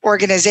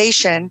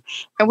organization,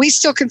 and we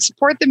still can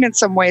support them in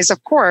some ways,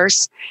 of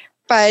course,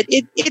 but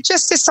it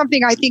just is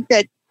something I think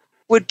that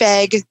would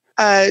beg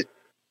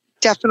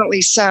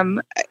definitely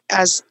some,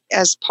 as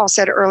Paul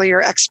said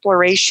earlier,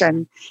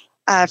 exploration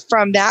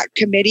from that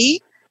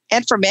committee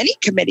and from any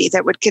committee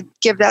that would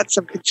give that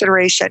some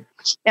consideration.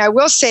 Now, I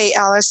will say,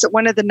 Alice, that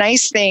one of the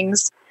nice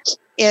things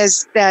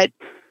is that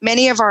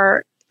many of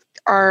our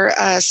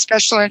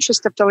special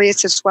interest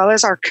affiliates, as well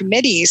as our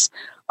committees,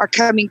 are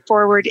coming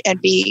forward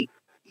and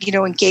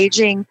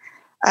engaging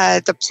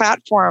the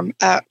platform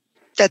that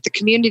the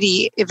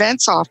community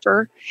events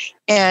offer,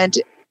 and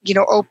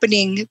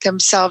opening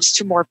themselves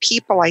to more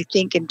people, I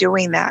think, in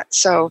doing that.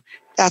 So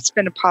that's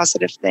been a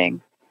positive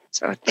thing.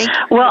 So thank you.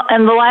 Well,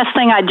 and the last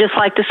thing I'd just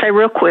like to say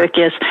real quick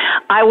is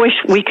I wish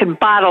we could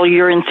bottle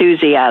your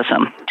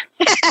enthusiasm.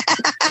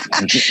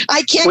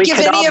 I can't give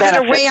any of it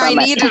away. I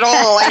need it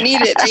all. I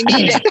need it.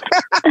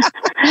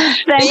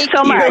 Thanks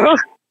so much.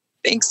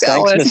 Thanks,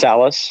 Alice. Thanks, Miss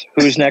Alice.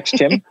 Who's next,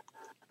 Tim?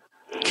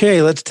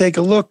 Okay, let's take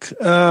a look.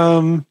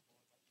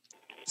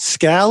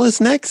 Scal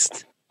is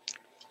next.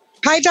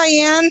 Hi,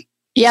 Diane.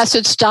 Yes,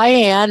 it's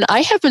Diane.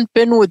 I haven't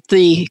been with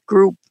the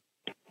group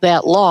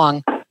that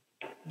long,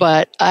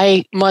 but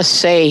I must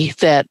say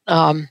that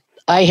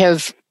I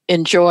have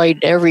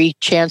enjoyed every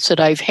chance that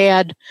I've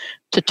had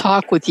to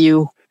talk with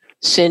you,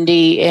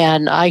 Cindy,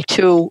 and I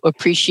too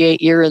appreciate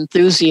your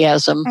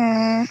enthusiasm.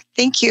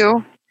 Thank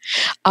you.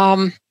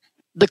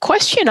 The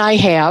question I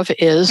have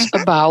is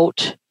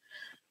about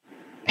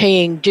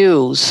paying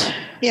dues.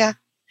 Yeah.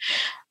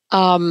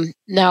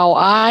 Now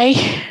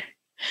I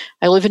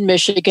live in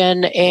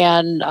Michigan,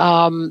 and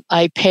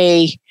I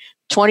pay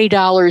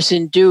 $20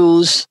 in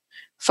dues.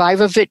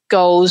 5 of it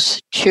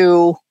goes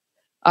to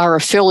our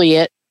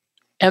affiliate,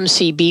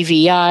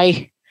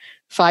 MCBVI.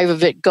 5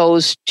 of it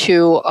goes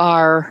to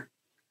our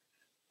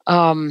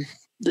to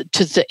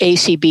the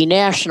ACB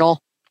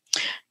National,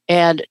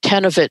 and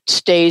 10 of it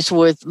stays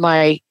with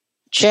my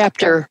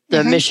chapter,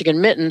 the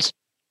Michigan Mittens.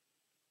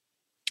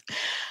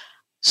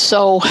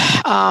 So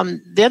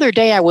the other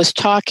day I was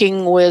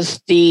talking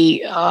with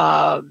the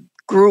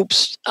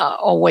groups,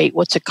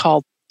 what's it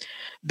called?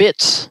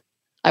 BITS.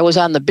 I was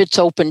on the BITS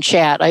Open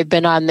Chat. I've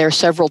been on there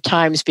several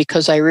times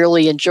because I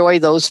really enjoy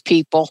those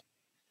people.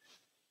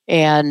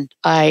 And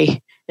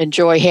I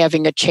enjoy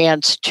having a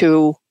chance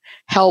to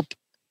help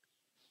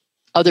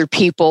other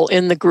people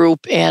in the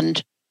group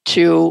and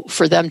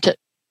for them to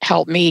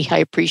help me. I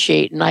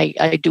appreciate, and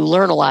I do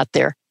learn a lot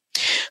there.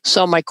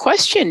 So my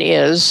question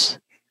is,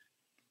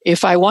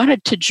 if I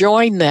wanted to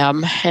join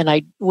them, and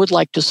I would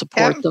like to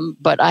support them,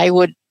 but I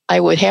would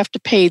have to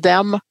pay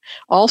them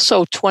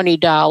also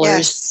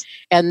 $20,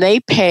 and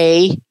they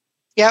pay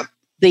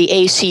the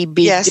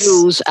ACB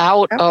dues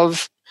out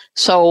of,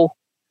 so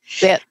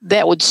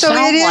that would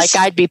sound like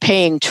I'd be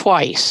paying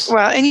twice.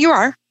 Well, and you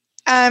are.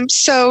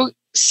 So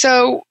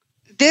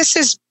this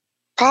is,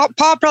 Paul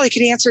probably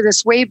could answer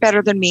this way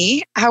better than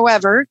me.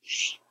 However,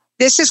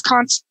 this is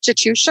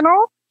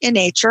constitutional in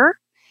nature.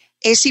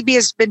 ACB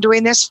has been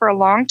doing this for a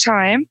long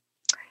time.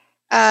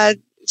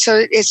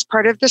 So it's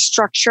part of the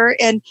structure.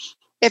 And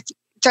if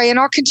Diane,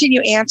 I'll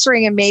continue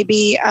answering, and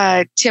maybe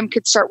Tim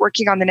could start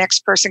working on the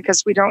next person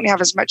because we don't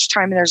have as much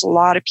time and there's a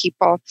lot of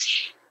people.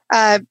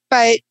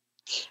 But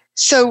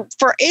so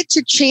for it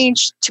to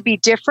change to be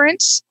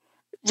different,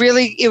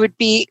 really, it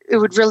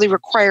would really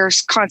require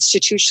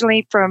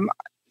constitutionally from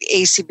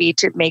ACB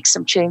to make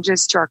some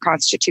changes to our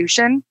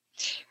constitution.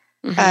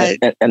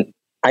 And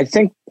I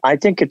think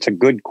it's a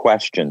good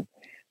question.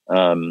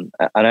 And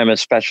I'm a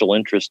special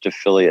interest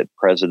affiliate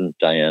president,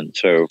 Diane.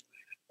 So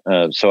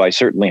I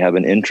certainly have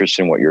an interest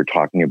in what you're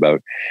talking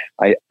about.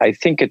 I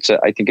think it's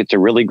a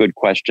really good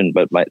question.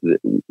 But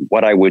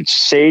what I would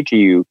say to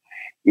you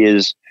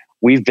is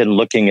we've been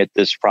looking at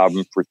this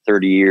problem for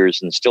 30 years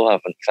and still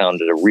haven't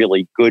found a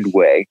really good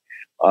way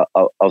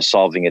of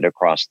solving it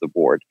across the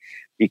board,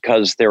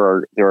 because there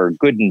are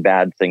good and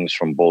bad things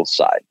from both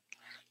sides.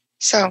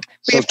 So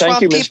we have 12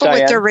 people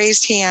with their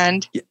raised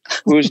hand.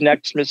 Who's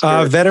next,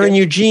 Mr. Veteran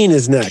Eugene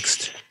is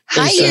next.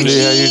 Hi, Cindy,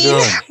 Eugene. how you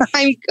doing?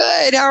 I'm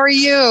good. How are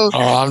you? Oh,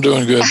 I'm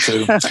doing good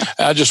too.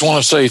 I just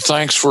want to say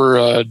thanks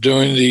for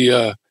doing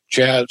the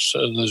chats,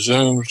 the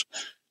Zooms.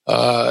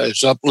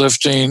 It's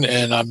uplifting,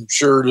 and I'm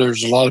sure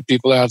there's a lot of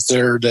people out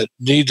there that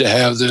need to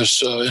have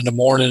this in the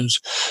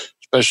mornings,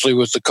 especially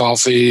with the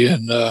coffee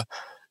and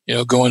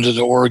going to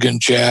the Oregon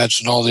chats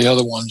and all the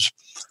other ones.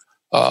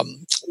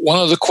 One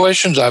of the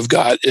questions I've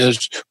got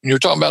is, when you're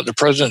talking about the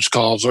president's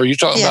calls, are you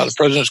talking about the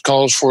president's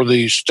calls for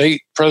the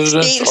state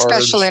president? State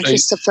special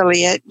interest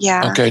affiliate,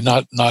 Okay,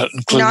 not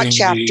including not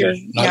chapter,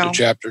 the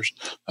chapters.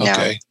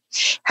 Okay. No.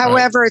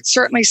 However, it's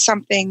certainly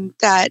something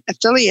that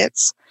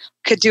affiliates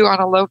could do on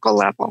a local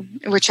level,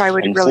 which I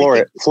would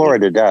really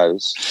Florida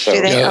does. So.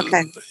 Do they?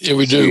 Okay. Yeah,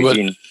 we do.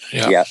 Eugene,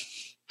 but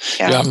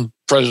I'm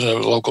president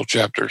of a local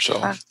chapter,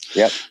 so.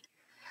 Yep.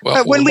 Well,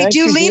 but when we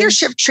do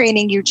leadership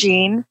training,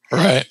 Eugene,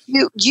 right,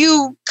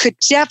 you could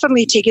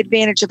definitely take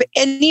advantage of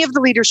any of the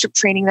leadership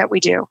training that we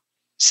do.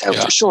 So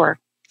for sure.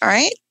 All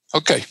right.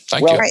 Okay.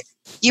 Thank you. All right.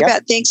 You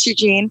bet. Thanks,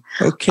 Eugene.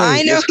 Okay.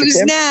 I know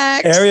who's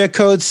next. Area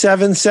code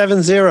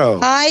 770.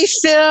 Hi,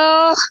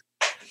 Phil.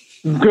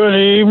 Good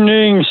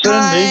evening, Cindy,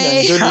 Hi.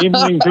 and good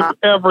evening to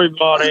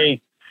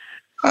everybody.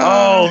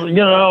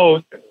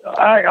 I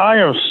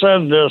have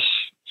said this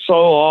so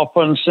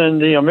often,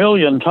 Cindy, a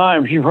million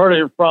times. You've heard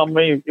it from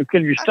me.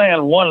 Can you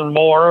stand one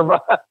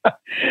more?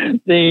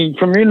 The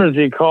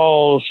community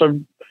calls.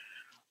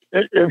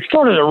 It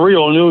started a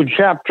real new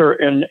chapter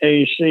in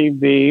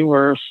ACB.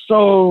 We're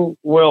so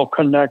well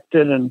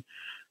connected. And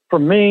for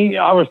me,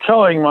 I was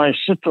telling my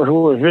sister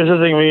who was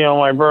visiting me on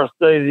my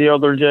birthday the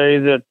other day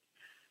that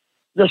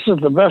this is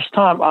the best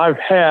time I've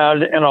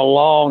had in a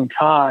long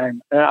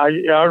time. And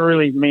I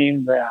really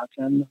mean that.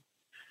 And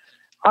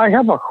I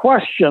have a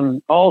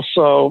question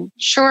also.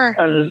 Sure.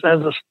 As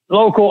a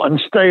local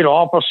and state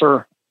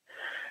officer,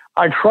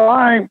 I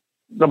try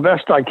the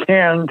best I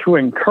can to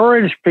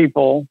encourage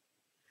people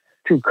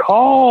to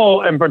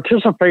call and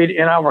participate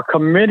in our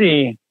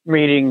committee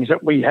meetings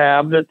that we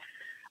have. That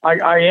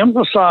I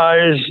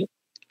emphasize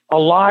a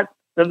lot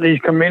that these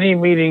committee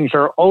meetings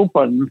are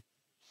open.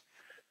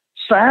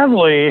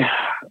 Sadly,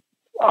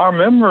 our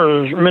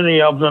members, many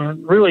of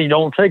them, really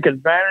don't take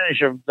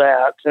advantage of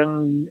that.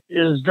 And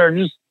is there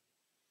just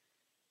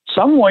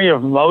some way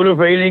of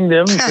motivating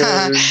them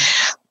to...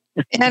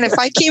 And if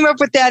I came up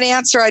with that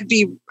answer, I'd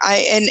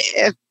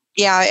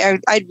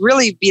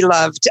really be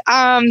loved.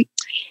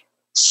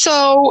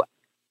 So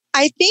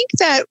I think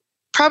that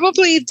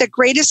probably the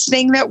greatest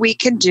thing that we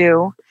can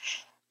do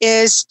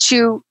is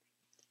to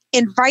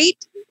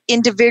invite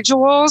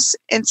individuals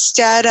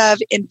instead of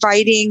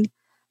inviting,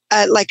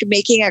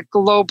 making a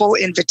global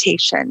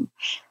invitation.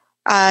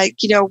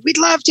 We'd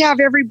love to have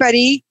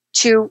everybody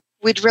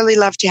we'd really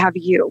love to have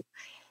you.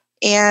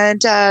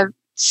 And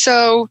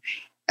so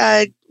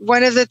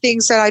one of the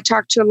things that I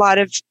talked to a lot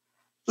of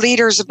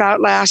leaders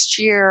about last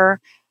year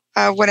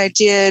when I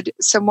did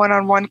some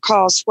one-on-one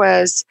calls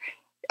was,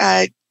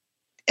 and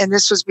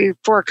this was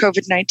before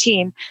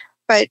COVID-19,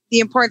 but the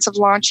importance of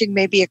launching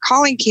maybe a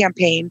calling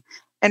campaign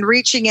and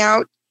reaching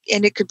out,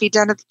 and it could be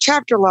done at the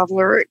chapter level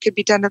or it could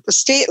be done at the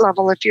state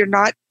level if you're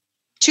not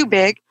too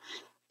big,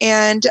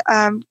 and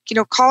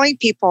calling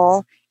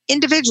people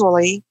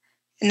individually,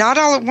 not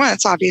all at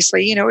once,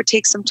 obviously, it would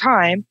take some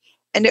time,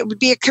 and it would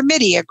be a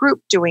committee, a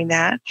group doing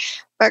that,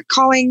 but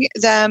calling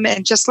them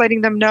and just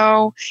letting them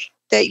know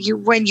that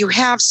when you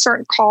have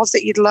certain calls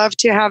that you'd love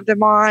to have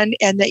them on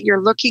and that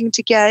you're looking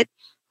to get,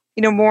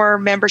 more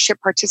membership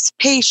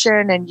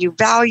participation and you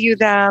value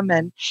them.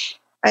 And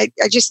I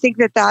just think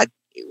that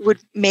would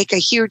make a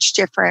huge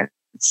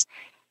difference.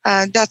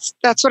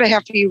 That's what I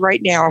have for you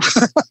right now.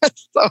 So,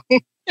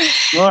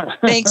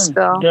 thanks,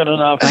 Bill. Good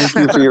enough. Thank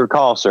you for your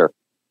call, sir.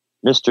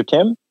 Mr.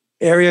 Tim?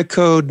 Area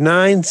code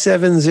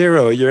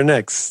 970. You're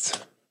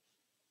next.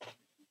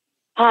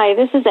 Hi,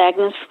 this is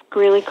Agnes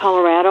Greeley,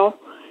 Colorado.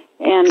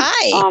 And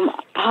hi.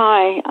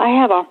 Hi, I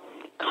have a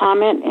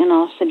comment and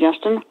a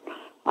suggestion.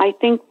 I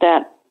think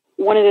that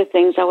one of the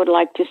things I would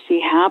like to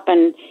see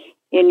happen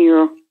in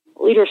your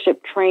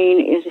leadership train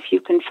is if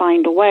you can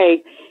find a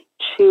way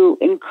to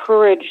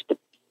encourage the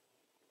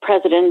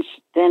presidents,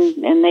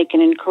 and they can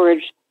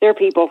encourage their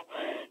people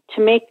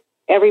to make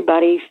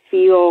everybody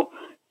feel,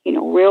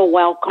 real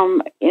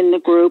welcome in the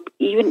group,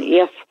 even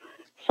if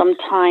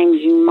sometimes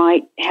you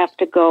might have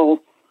to go,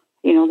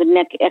 the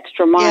next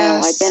extra mile.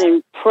 Yes. I've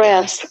been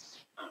impressed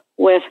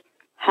with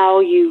how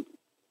you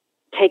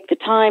take the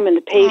time and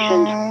the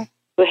patience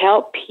to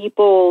help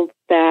people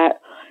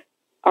that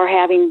are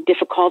having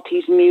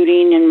difficulties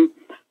muting and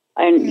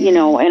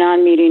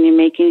unmuting and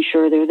making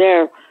sure they're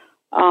there.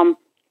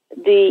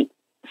 The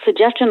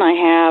suggestion I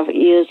have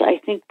is I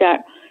think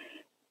that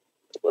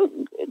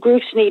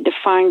groups need to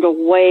find a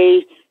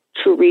way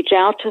to reach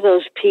out to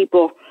those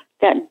people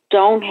that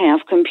don't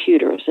have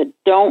computers, that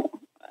don't,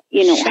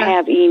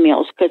 have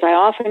emails. Because I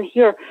often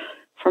hear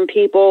from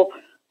people,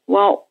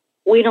 well,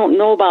 we don't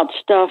know about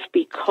stuff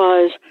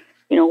because,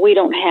 we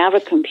don't have a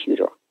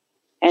computer.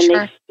 And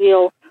they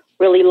feel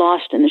really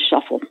lost in the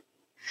shuffle.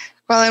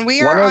 Well, and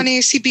we are on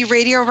ACB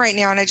radio right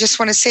now. And I just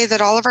want to say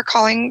that all of our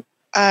calling,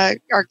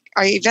 our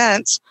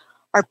events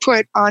are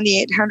put on the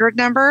 800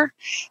 number.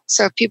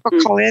 So if people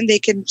call in, they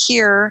can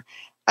hear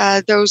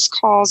those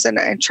calls. And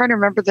I'm trying to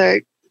remember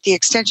the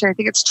extension. I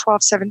think it's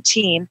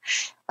 1217.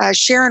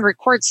 Sharon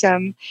records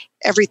them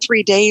every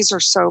 3 days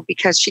or so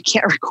because she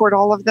can't record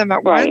all of them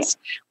at once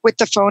with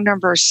the phone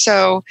numbers.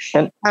 So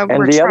we're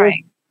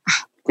trying.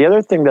 The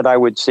other thing that I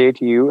would say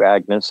to you,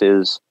 Agnes,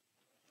 is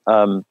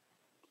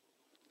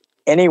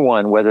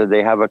anyone, whether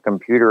they have a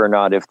computer or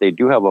not, if they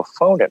do have a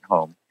phone at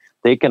home,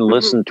 they can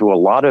listen to a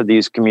lot of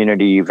these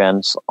community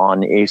events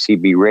on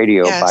ACB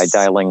radio by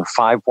dialing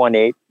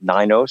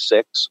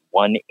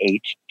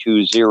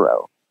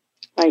 518-906-1820.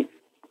 Right.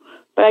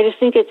 But I just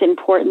think it's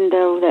important,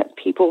 though, that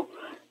people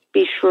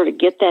be sure to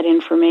get that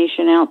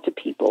information out to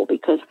people,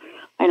 because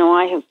I know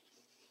I have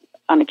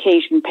on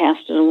occasion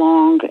passed it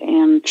along,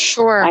 and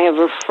I have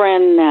a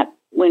friend that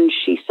when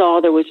she saw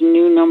there was a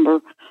new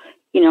number,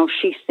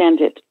 she sent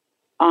it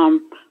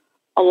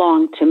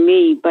along to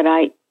me, but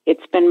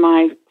it's been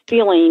my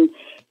feeling,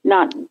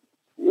 not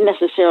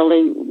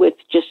necessarily with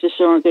just this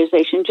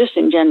organization, just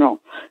in general,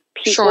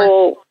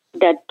 people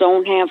that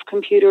don't have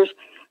computers,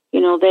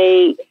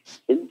 they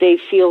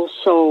feel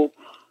so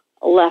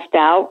left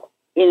out,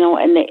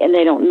 and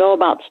they don't know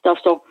about stuff.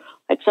 So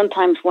like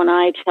sometimes when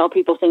I tell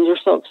people things, they're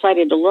so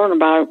excited to learn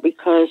about it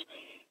because,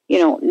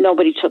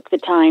 nobody took the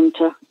time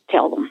to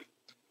tell them.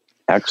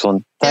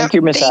 Excellent. Thank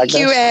you, Miss Agnes.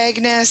 Thank you,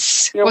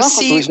 Agnes. You're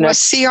welcome. We'll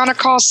see you on a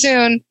call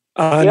soon.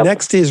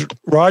 Next is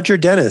Roger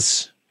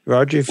Dennis.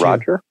 Roger.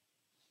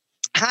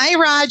 Hi,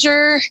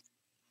 Roger.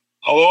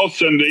 Hello,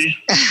 Cindy.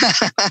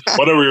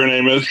 Whatever your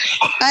name is.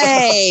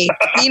 Hey,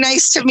 be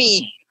nice to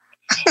me.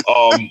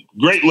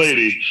 Great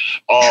lady.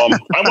 I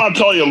want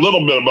to tell you a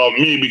little bit about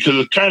me because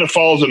it kind of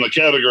falls in the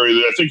category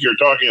that I think you're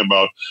talking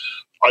about.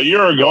 A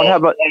year ago, don't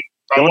have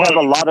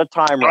a lot of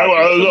time.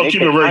 Roger, I'll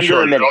keep it very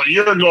short. A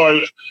year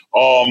ago,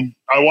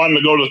 I wanted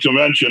to go to the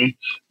convention.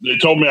 They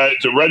told me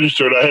to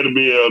register it, I had to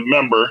be a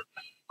member.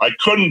 I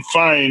couldn't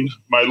find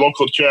my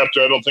local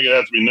chapter. I don't think it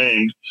had to be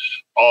named.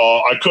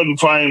 I couldn't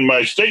find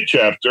my state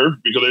chapter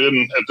because they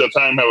didn't at that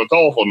time have a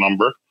telephone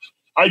number.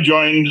 I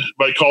joined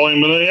by calling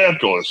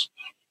Minneapolis.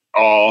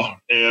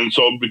 And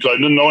so because I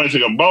didn't know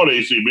anything about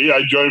ACB,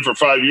 I joined for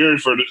 5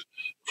 years for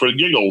the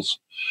giggles.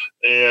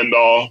 And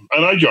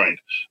I joined.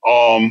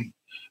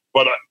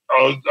 But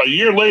a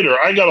year later,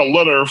 I got a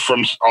letter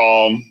from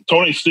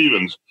Tony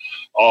Stevens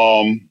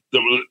that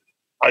was,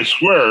 I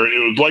swear, it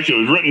was like it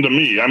was written to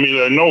me. I mean,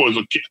 I know it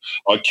was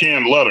a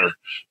canned letter,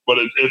 but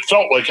it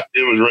felt like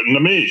it was written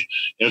to me.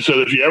 And said,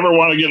 if you ever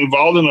want to get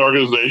involved in the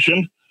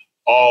organization,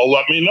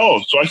 let me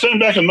know. So I sent him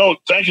back a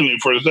note thanking him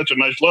for such a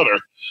nice letter.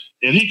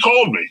 And he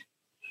called me.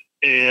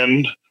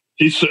 And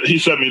he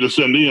sent me to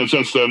Cindy. And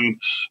since then,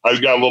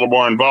 I've got a little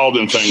more involved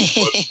in things.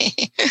 But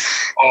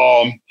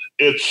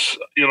it's,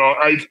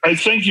 I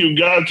think you've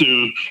got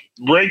to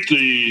break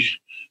the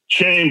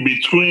chain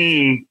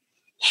between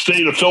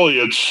state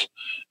affiliates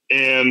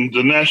and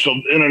the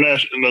national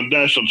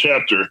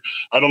chapter.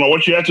 I don't know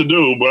what you have to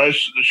do, but I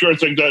sure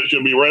think that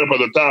should be right up at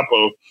the top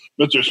of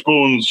Mr.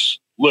 Spoon's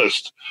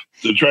list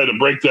to try to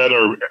break that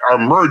or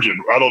merge it.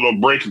 I don't know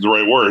if break is the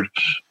right word,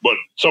 but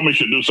somebody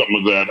should do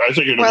something with that. I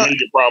think it's a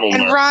major problem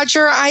and there.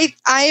 Roger,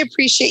 I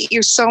appreciate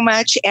you so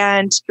much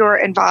and your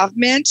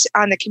involvement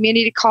on the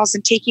community calls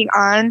and taking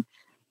on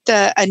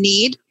a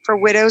need for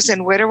widows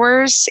and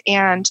widowers.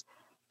 And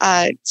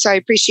so I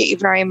appreciate you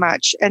very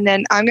much. And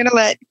then I'm going to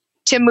let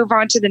Tim move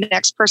on to the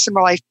next person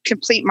while I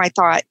complete my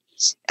thought.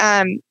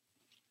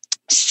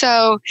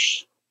 So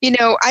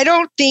I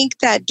don't think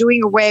that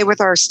doing away with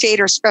our state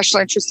or special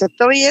interest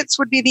affiliates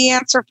would be the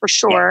answer for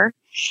sure.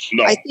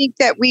 No. I think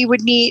that we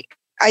would need,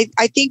 I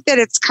think that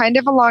it's kind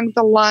of along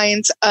the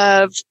lines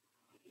of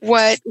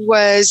what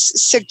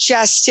was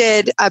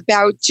suggested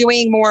about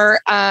doing more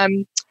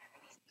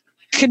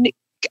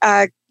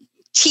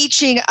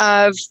teaching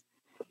of,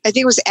 I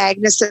think it was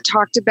Agnes that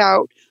talked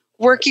about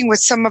working with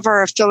some of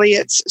our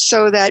affiliates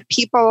so that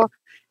people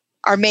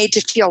are made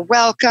to feel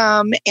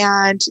welcome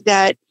and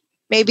that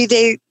maybe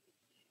they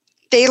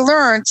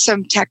learn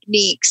some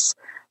techniques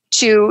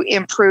to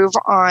improve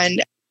on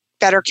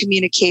better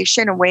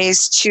communication and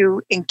ways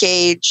to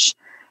engage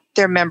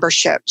their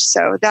membership.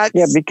 So that's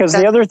because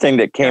the other thing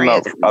that came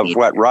out of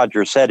what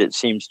Roger said, it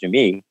seems to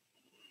me,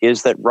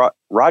 is that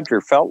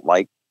Roger felt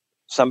like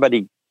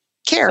somebody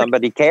cared.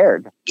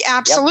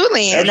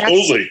 Absolutely. Yep.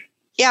 Absolutely.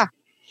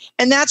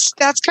 And that's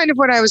kind of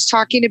what I was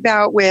talking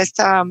about with,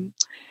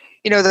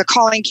 the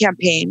calling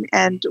campaign,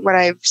 and what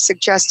I've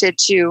suggested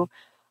to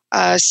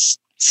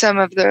some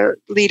of the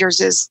leaders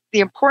is the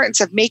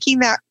importance of making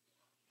that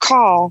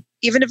call,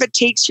 even if it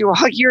takes you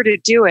all year to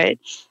do it.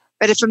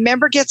 But if a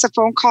member gets a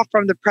phone call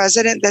from the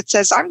president that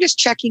says, I'm just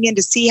checking in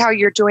to see how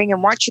you're doing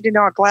and want you to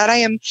know how glad I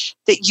am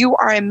that you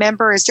are a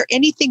member. Is there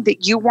anything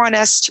that you want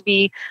us to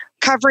be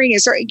covering?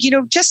 Is there,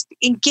 just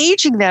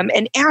engaging them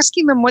and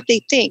asking them what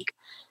they think?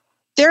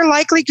 They're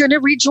likely going to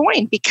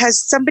rejoin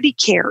because somebody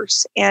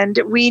cares.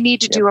 And we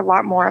need to do a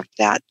lot more of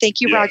that.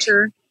 Thank you,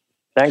 Roger.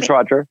 Thanks,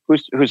 Roger.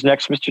 Who's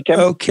next, Mr. Tim?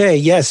 Okay,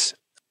 yes.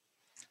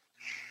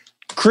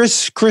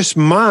 Chris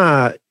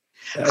Ma.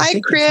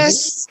 Hi,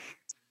 Chris.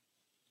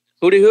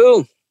 Hooty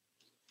hoo.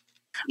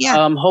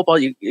 Yeah. Hope all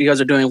you guys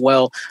are doing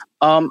well.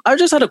 I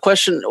just had a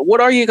question.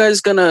 What are you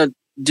guys going to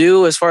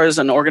do as far as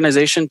an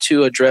organization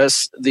to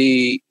address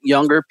the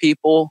younger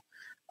people?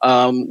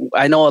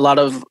 I know a lot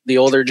of the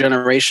older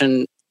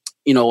generation,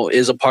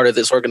 is a part of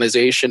this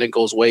organization. It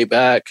goes way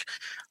back.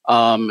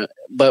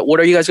 But what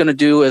are you guys going to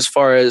do as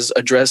far as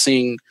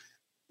addressing,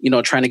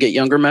 trying to get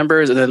younger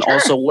members? And then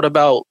also, what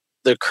about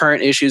the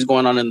current issues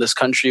going on in this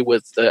country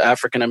with the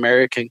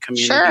African-American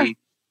community?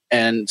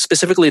 And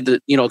specifically,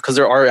 because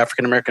there are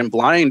African-American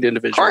blind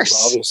individuals,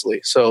 obviously.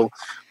 So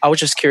I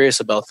was just curious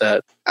about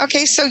that.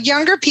 Okay, so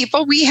younger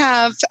people, we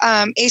have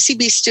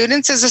ACB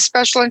Students as a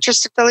special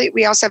interest affiliate.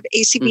 We also have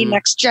ACB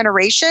Next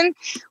Generation,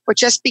 which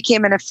just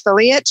became an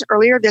affiliate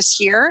earlier this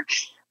year,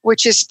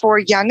 which is for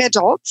young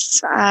adults.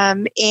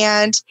 But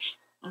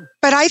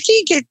I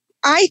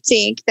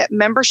think that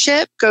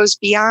membership goes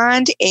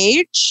beyond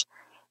age.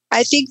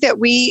 I think that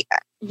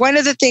one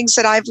of the things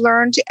that I've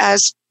learned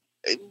as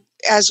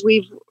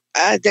we've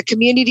the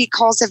community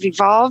calls have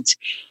evolved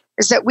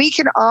is that we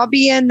can all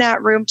be in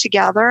that room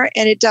together,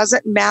 and it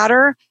doesn't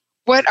matter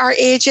what our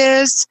age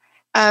is.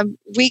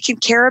 We can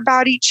care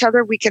about each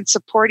other. We can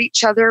support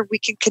each other. We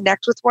can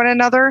connect with one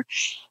another.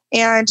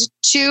 And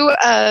two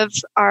of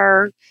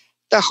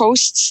the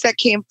hosts that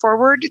came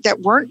forward that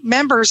weren't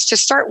members to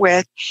start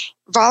with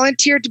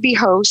volunteered to be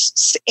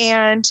hosts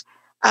and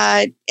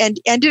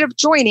ended up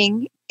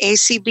joining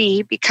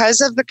ACB because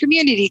of the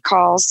community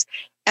calls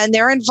and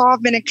their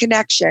involvement and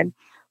connection.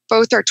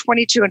 Both are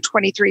 22 and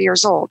 23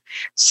 years old.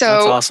 So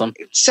that's awesome.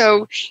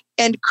 So,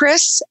 and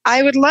Chris,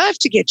 I would love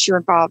to get you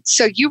involved.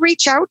 So you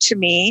reach out to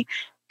me,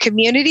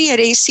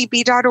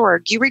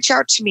 community@acb.org. You reach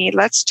out to me.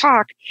 Let's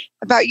talk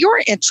about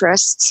your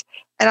interests.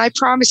 And I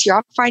promise you,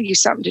 I'll find you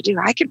something to do.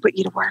 I can put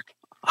you to work.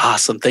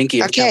 Awesome. Thank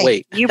you. Okay. I can't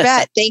wait. You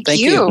bet. Thank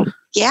you.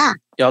 Yeah.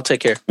 Y'all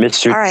take care. All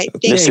right.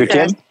 Mr.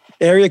 Tim?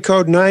 Area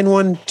code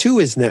 912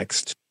 is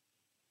next.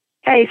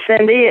 Hey,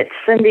 Cindy. It's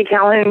Cindy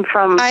Calhoun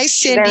from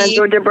Savannah,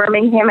 Georgia,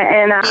 Birmingham.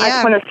 And I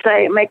just want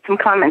to make some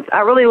comments. I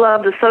really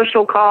love the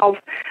social calls.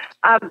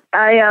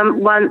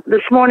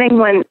 This morning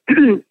when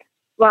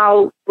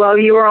while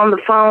you were on the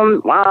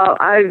phone,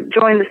 I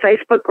joined the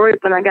Facebook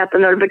group and I got the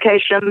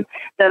notification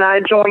that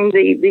I joined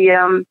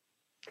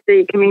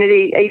the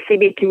community,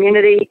 ACB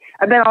community.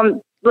 I've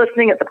been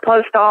listening at the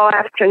post all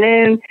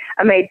afternoon.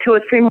 I made 2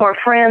 or 3 more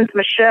friends,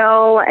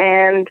 Michelle,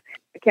 and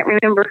I can't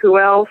remember who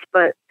else,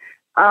 but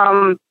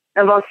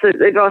they've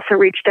also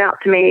reached out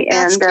to me.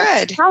 That's and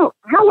good. How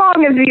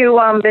long have you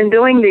been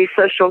doing these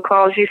social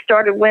calls? You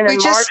started when in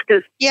March?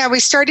 We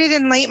started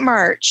in late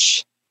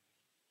March.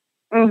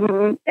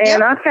 Mm-hmm.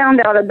 And I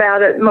found out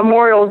about it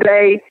Memorial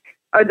Day,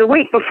 or the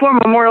week before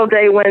Memorial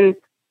Day, when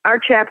our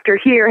chapter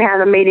here had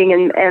a meeting,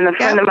 and a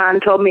friend of mine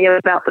told me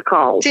about the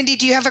calls. Cindy,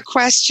 do you have a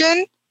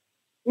question?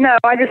 No,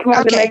 I just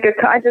wanted to make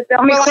I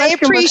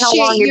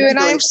appreciate you, and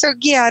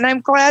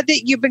I'm glad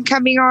that you've been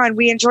coming on.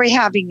 We enjoy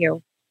having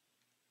you.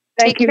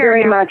 Thank you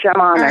very much.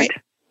 I'm honored.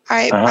 All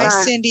right. Bye,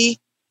 Cindy.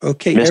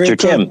 Okay, Mr.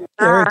 Tim.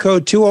 Area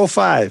code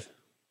 205.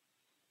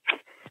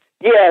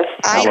 Yes.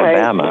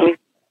 Alabama.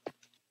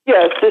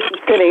 Yes, this is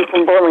Penny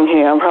from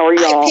Birmingham. How are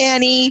y'all? Hi,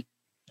 Penny.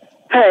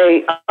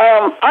 Hey,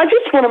 I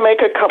just want to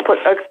make a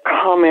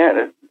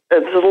comment.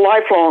 It's a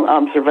lifelong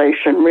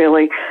observation,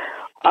 really.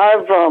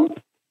 I've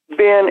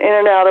been in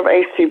and out of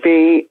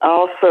ACB. I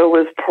also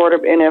was part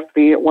of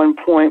NFB at one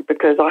point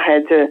because I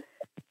had to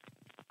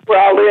where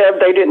I live,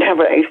 they didn't have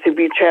an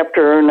ACB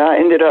chapter, and I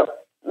ended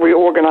up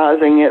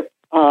reorganizing it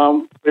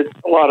with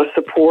a lot of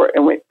support,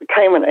 and it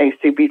became an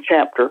ACB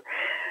chapter.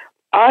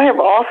 I have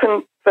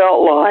often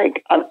felt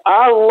like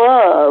I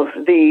love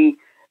the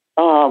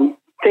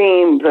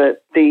theme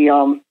that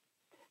the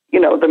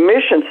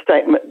mission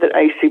statement that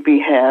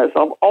ACB has.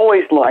 I've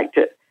always liked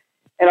it,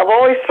 and I've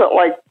always felt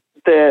like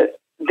that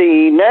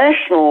the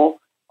national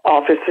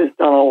office has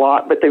done a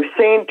lot, but they've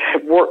seemed to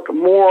have worked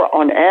more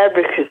on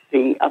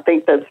advocacy. I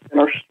think that's been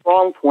our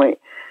strong point.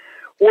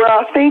 Where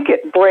I think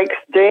it breaks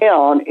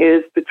down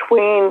is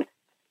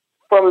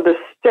from the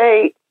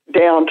state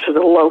down to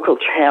the local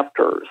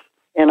chapters.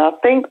 And I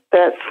think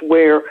that's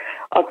where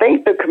I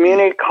think the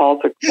community calls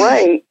are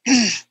great,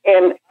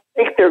 and I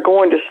think they're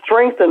going to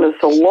strengthen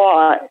us a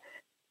lot.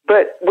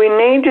 But we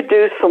need to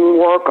do some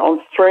work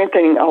on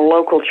strengthening our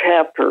local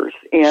chapters.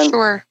 And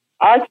sure.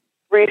 I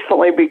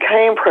recently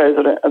became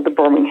president of the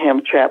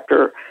Birmingham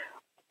chapter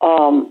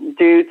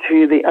due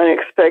to the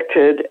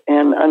unexpected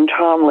and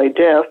untimely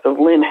death of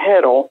Lynn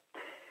Heddle.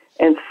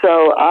 And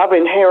so I've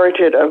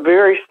inherited a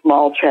very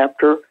small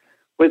chapter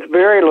with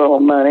very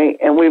little money,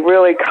 and we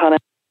really kind of...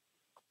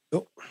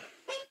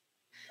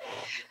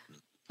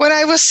 What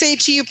I will say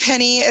to you,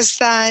 Penny, is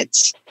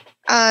that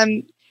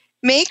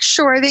make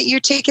sure that you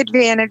take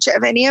advantage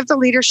of any of the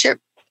leadership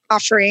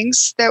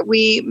offerings that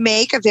we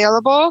make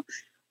available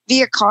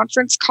via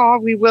conference call.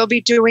 We will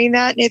be doing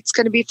that, and it's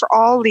going to be for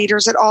all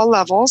leaders at all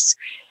levels.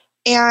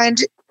 And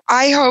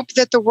I hope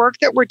that the work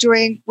that we're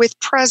doing with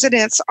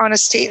presidents on a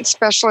state and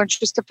special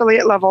interest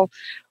affiliate level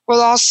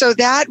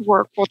that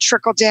work will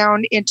trickle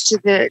down into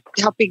the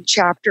helping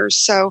chapters.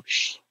 So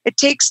it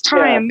takes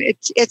time. Yeah.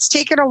 It's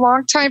taken a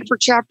long time for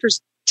chapters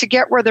to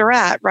get where they're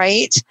at,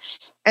 right?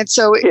 And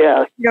so,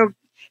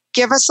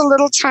 give us a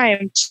little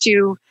time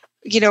to,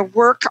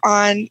 work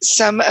on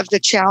some of the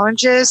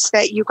challenges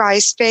that you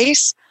guys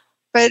face.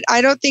 But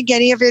I don't think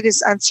any of it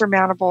is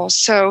unsurmountable.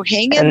 So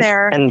hang in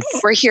there. And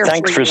we're here for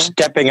you. Thanks for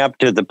stepping up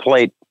to the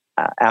plate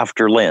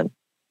after Lynn.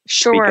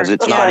 Sure. Because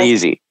it's not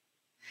easy.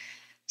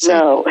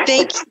 So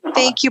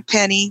thank you,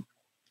 Penny.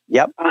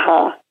 Yep.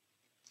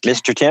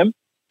 Mr. Tim?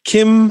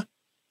 Kim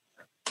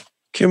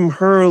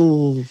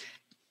Hurl.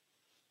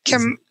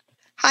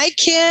 Hi,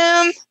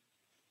 Kim.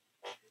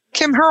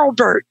 Kim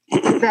Hurlbert.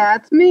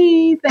 That's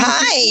me.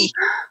 Hi.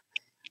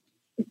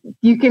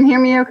 You can hear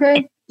me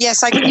okay?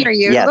 Yes, I can hear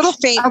you. Yes. A little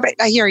faint, but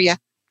I hear you.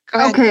 Go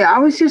ahead. Okay, I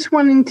was just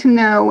wanting to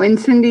know, and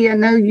Cindy, I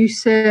know you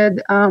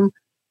said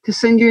to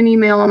send you an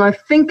email, and I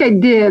think I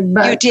did.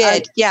 But you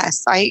did,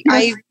 yes. I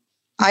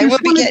will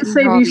be getting to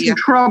save you some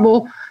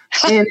trouble,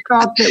 and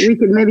thought that we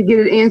could maybe get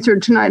it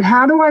answered tonight.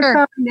 How do I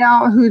find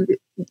out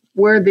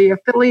where the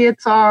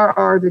affiliates are,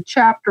 or the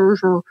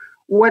chapters, or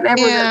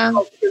whatever they're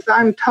called? Because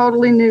I'm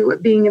totally new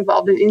at being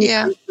involved in any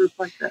kind of group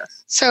like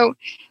this. So,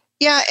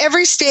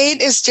 every state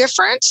is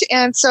different.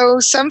 And so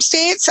some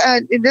states,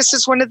 this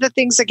is one of the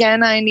things,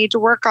 again, I need to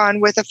work on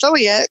with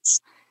affiliates.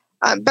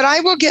 But I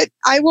will get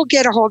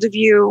a hold of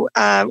you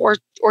or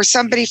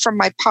somebody from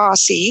my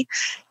posse,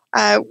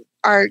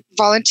 our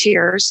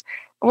volunteers.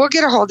 We'll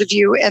get a hold of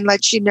you and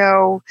let you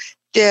know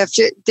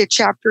the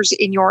chapters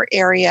in your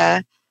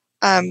area,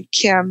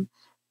 Kim.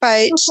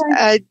 But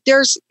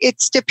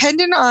it's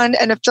dependent on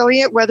an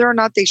affiliate whether or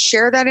not they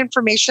share that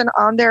information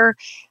on their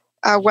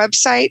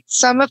website.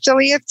 Some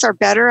affiliates are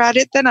better at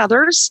it than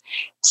others.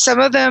 Some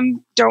of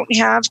them don't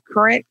have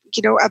current,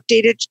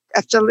 updated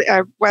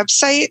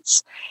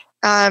websites.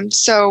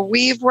 So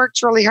we've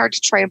worked really hard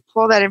to try and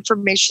pull that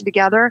information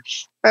together,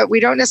 but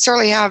we don't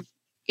necessarily have,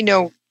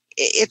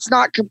 it's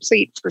not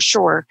complete for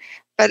sure.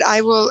 But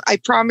I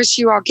promise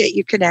you, I'll get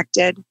you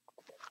connected.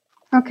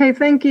 Okay,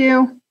 thank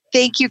you.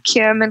 Thank you,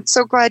 Kim, and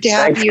so glad to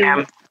have you.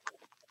 Kim.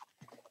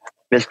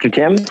 Mr.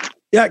 Tim?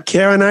 Yeah,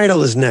 Karen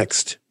Idle is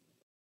next.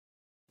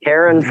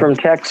 Karen from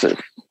Texas.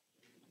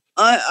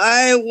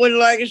 I would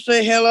like to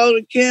say hello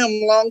to Kim.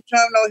 Long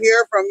time no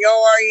hear from you.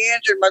 Already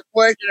answered my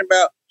question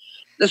about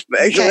the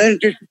special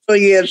interest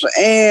affiliates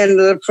and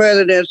the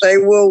presidents.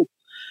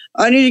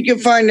 I need to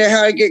find out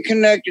how to get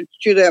connected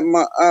to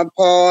that,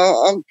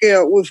 Paul. I'll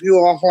get with you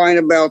offline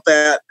about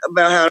that,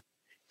 about how to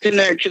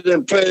connect to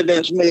the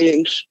president's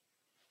meetings.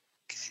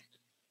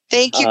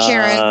 Thank you,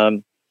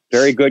 Karen.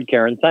 Very good,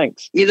 Karen.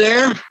 Thanks. You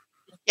there?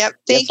 Yep.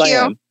 Thank you. I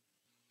am.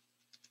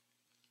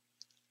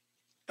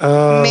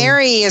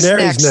 Mary is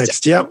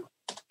next. Yep.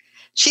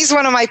 She's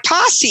one of my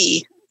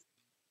posse.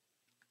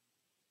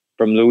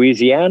 From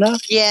Louisiana?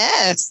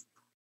 Yes.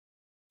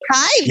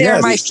 Hi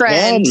there, my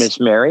friend. And Miss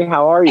Mary,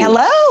 how are you?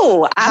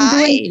 Hello. I'm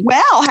doing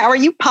well. How are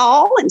you,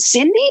 Paul and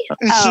Cindy?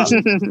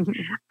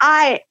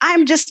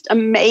 I'm just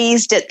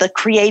amazed at the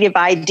creative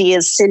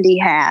ideas Cindy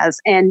has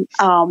and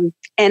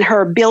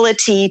her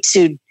ability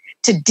to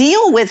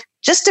deal with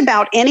just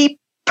about any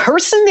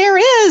person there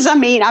is. I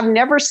mean, I've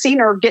never seen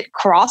her get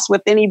cross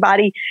with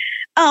anybody.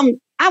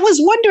 I was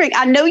wondering,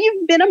 I know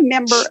you've been a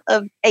member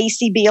of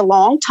ACB a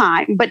long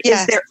time, but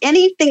is there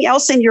anything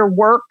else in your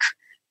work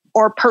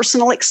or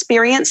personal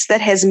experience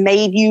that has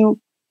made you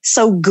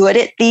so good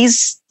at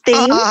these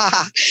theme?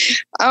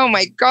 Oh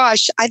my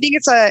gosh. I think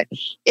it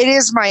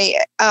is my,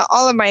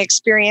 all of my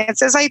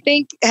experiences, I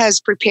think, has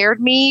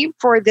prepared me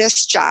for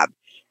this job.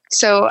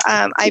 So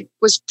I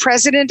was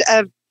president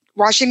of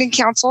Washington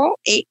Council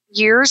 8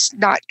 years,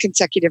 not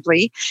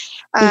consecutively.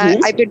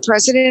 I've been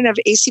president of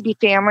ACB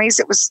Families.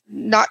 It was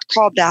not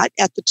called that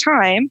at the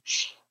time.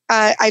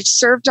 I've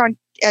served on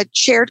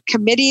chaired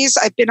committees.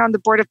 I've been on the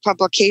board of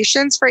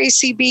publications for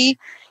ACB.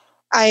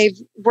 I've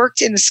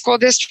worked in the school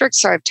district,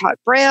 so I've taught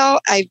Braille.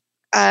 I've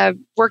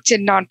worked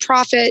in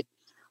nonprofit.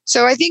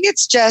 So I think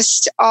it's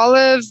just all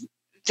of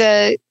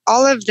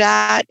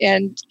that,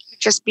 and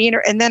just being.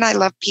 And then I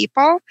love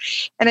people,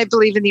 and I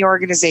believe in the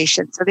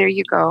organization. So there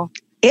you go.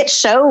 It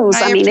shows.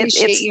 I mean,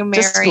 appreciate you,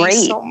 Mary, just great.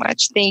 So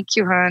much. Thank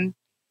you, hon.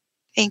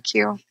 Thank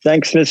you.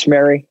 Thanks, Miss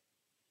Mary.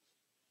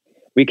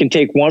 We can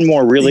take one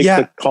more really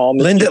quick call.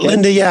 Linda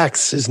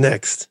Yax is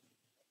next.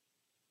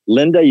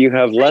 Linda, you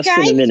have less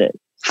than a minute.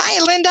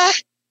 Hi, Linda.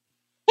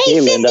 Hey,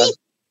 Linda.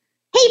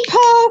 Hey,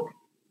 Paul.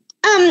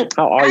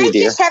 How are you,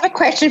 dear? I just have a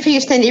question for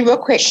you, Cindy, real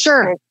quick.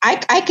 Sure.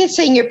 I can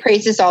sing your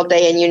praises all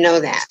day, and you know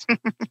that.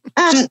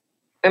 I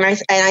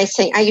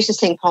used to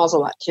sing Paul's a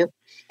lot too.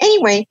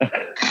 Anyway,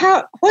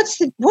 what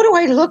do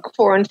I look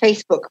for on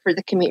Facebook for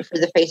the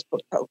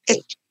Facebook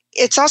page?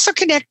 It's also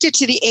connected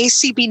to the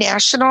ACB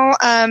National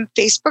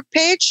Facebook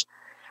page,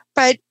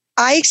 but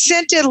I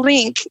sent a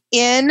link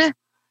in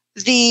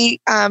the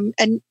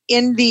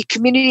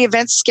community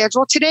events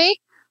schedule today.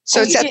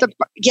 So it's at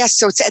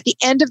the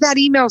end of that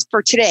email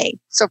for today.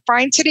 So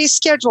find today's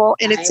schedule,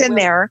 and it's in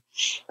there.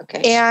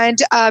 Okay. And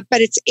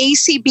but it's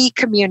ACB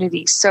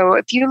Community. So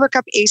if you look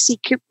up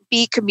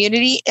ACB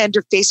Community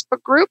under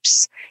Facebook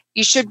groups,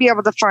 you should be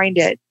able to find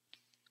it.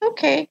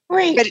 Okay,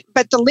 great.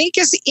 But the link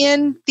is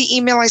in the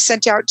email I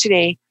sent out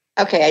today.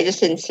 Okay, I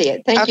just didn't see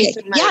it. Thank you so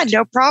much. Yeah,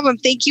 no problem.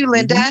 Thank you,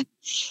 Linda. Mm-hmm.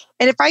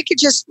 And if I could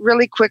just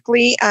really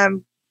quickly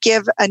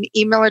give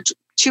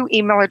two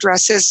email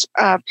addresses,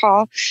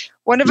 Paul.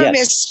 One of them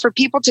is for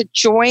people to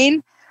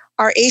join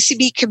our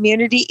ACB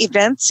community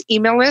events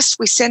email list.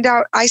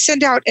 I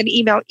send out an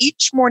email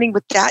each morning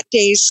with that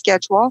day's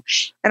schedule.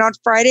 And on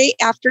Friday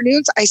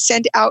afternoons, I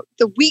send out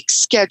the week's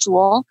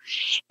schedule.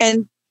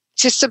 And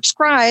to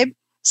subscribe,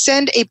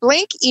 send a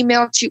blank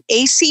email to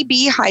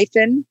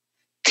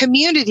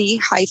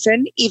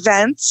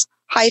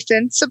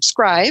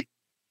acb-community-events-subscribe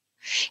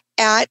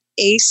at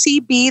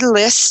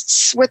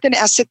acblists with an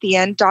S at the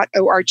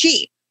end.org.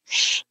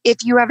 If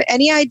you have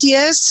any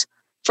ideas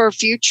for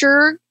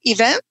future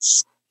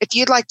events, if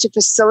you'd like to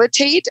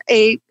facilitate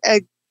a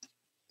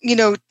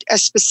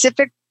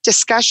specific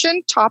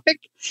discussion topic,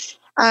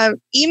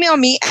 email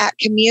me at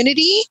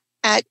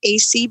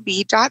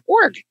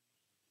community@acb.org.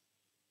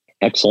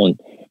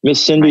 Excellent.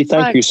 Miss Cindy,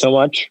 thank you so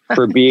much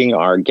for being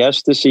our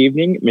guest this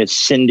evening. Miss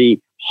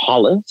Cindy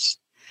Hollis.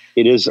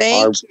 It is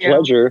our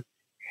pleasure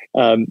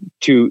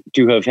to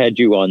have had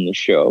you on the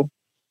show.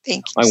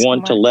 Thank you. I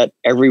want to let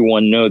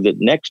everyone know that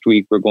next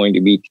week we're going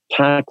to be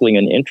tackling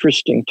an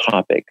interesting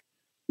topic,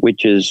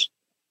 which is,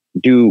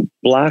 do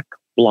Black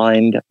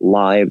blind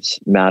lives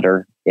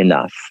matter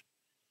enough?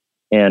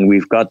 And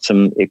we've got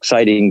some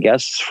exciting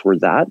guests for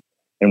that.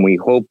 And we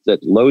hope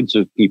that loads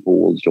of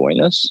people will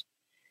join us.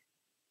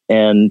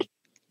 And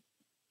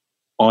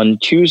on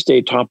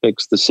Tuesday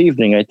topics this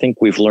evening, I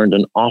think we've learned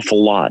an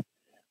awful lot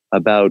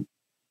about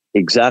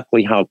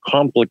exactly how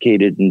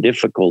complicated and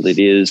difficult it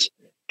is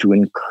to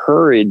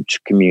encourage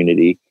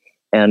community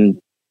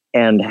and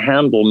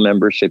handle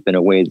membership in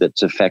a way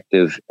that's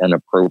effective and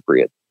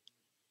appropriate.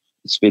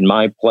 It's been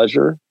my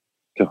pleasure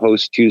to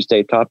host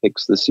Tuesday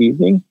Topics this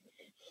evening,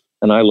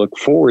 and I look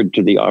forward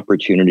to the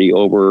opportunity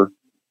over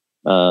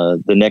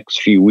the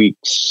next few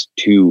weeks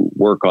to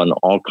work on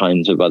all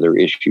kinds of other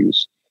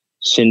issues.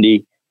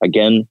 Cindy,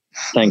 again,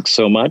 thanks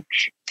so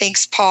much.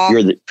 Thanks, Paul.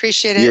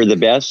 Appreciate it. You're the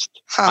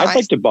best. Hi. I'd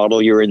like to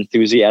bottle your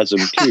enthusiasm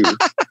too.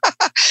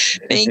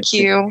 Thank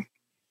you.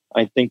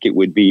 I think it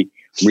would be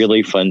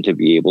really fun to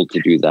be able to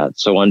do that.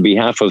 So on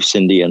behalf of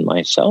Cindy and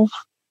myself,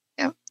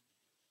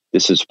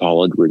 this is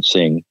Paul Edwards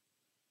saying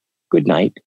good night.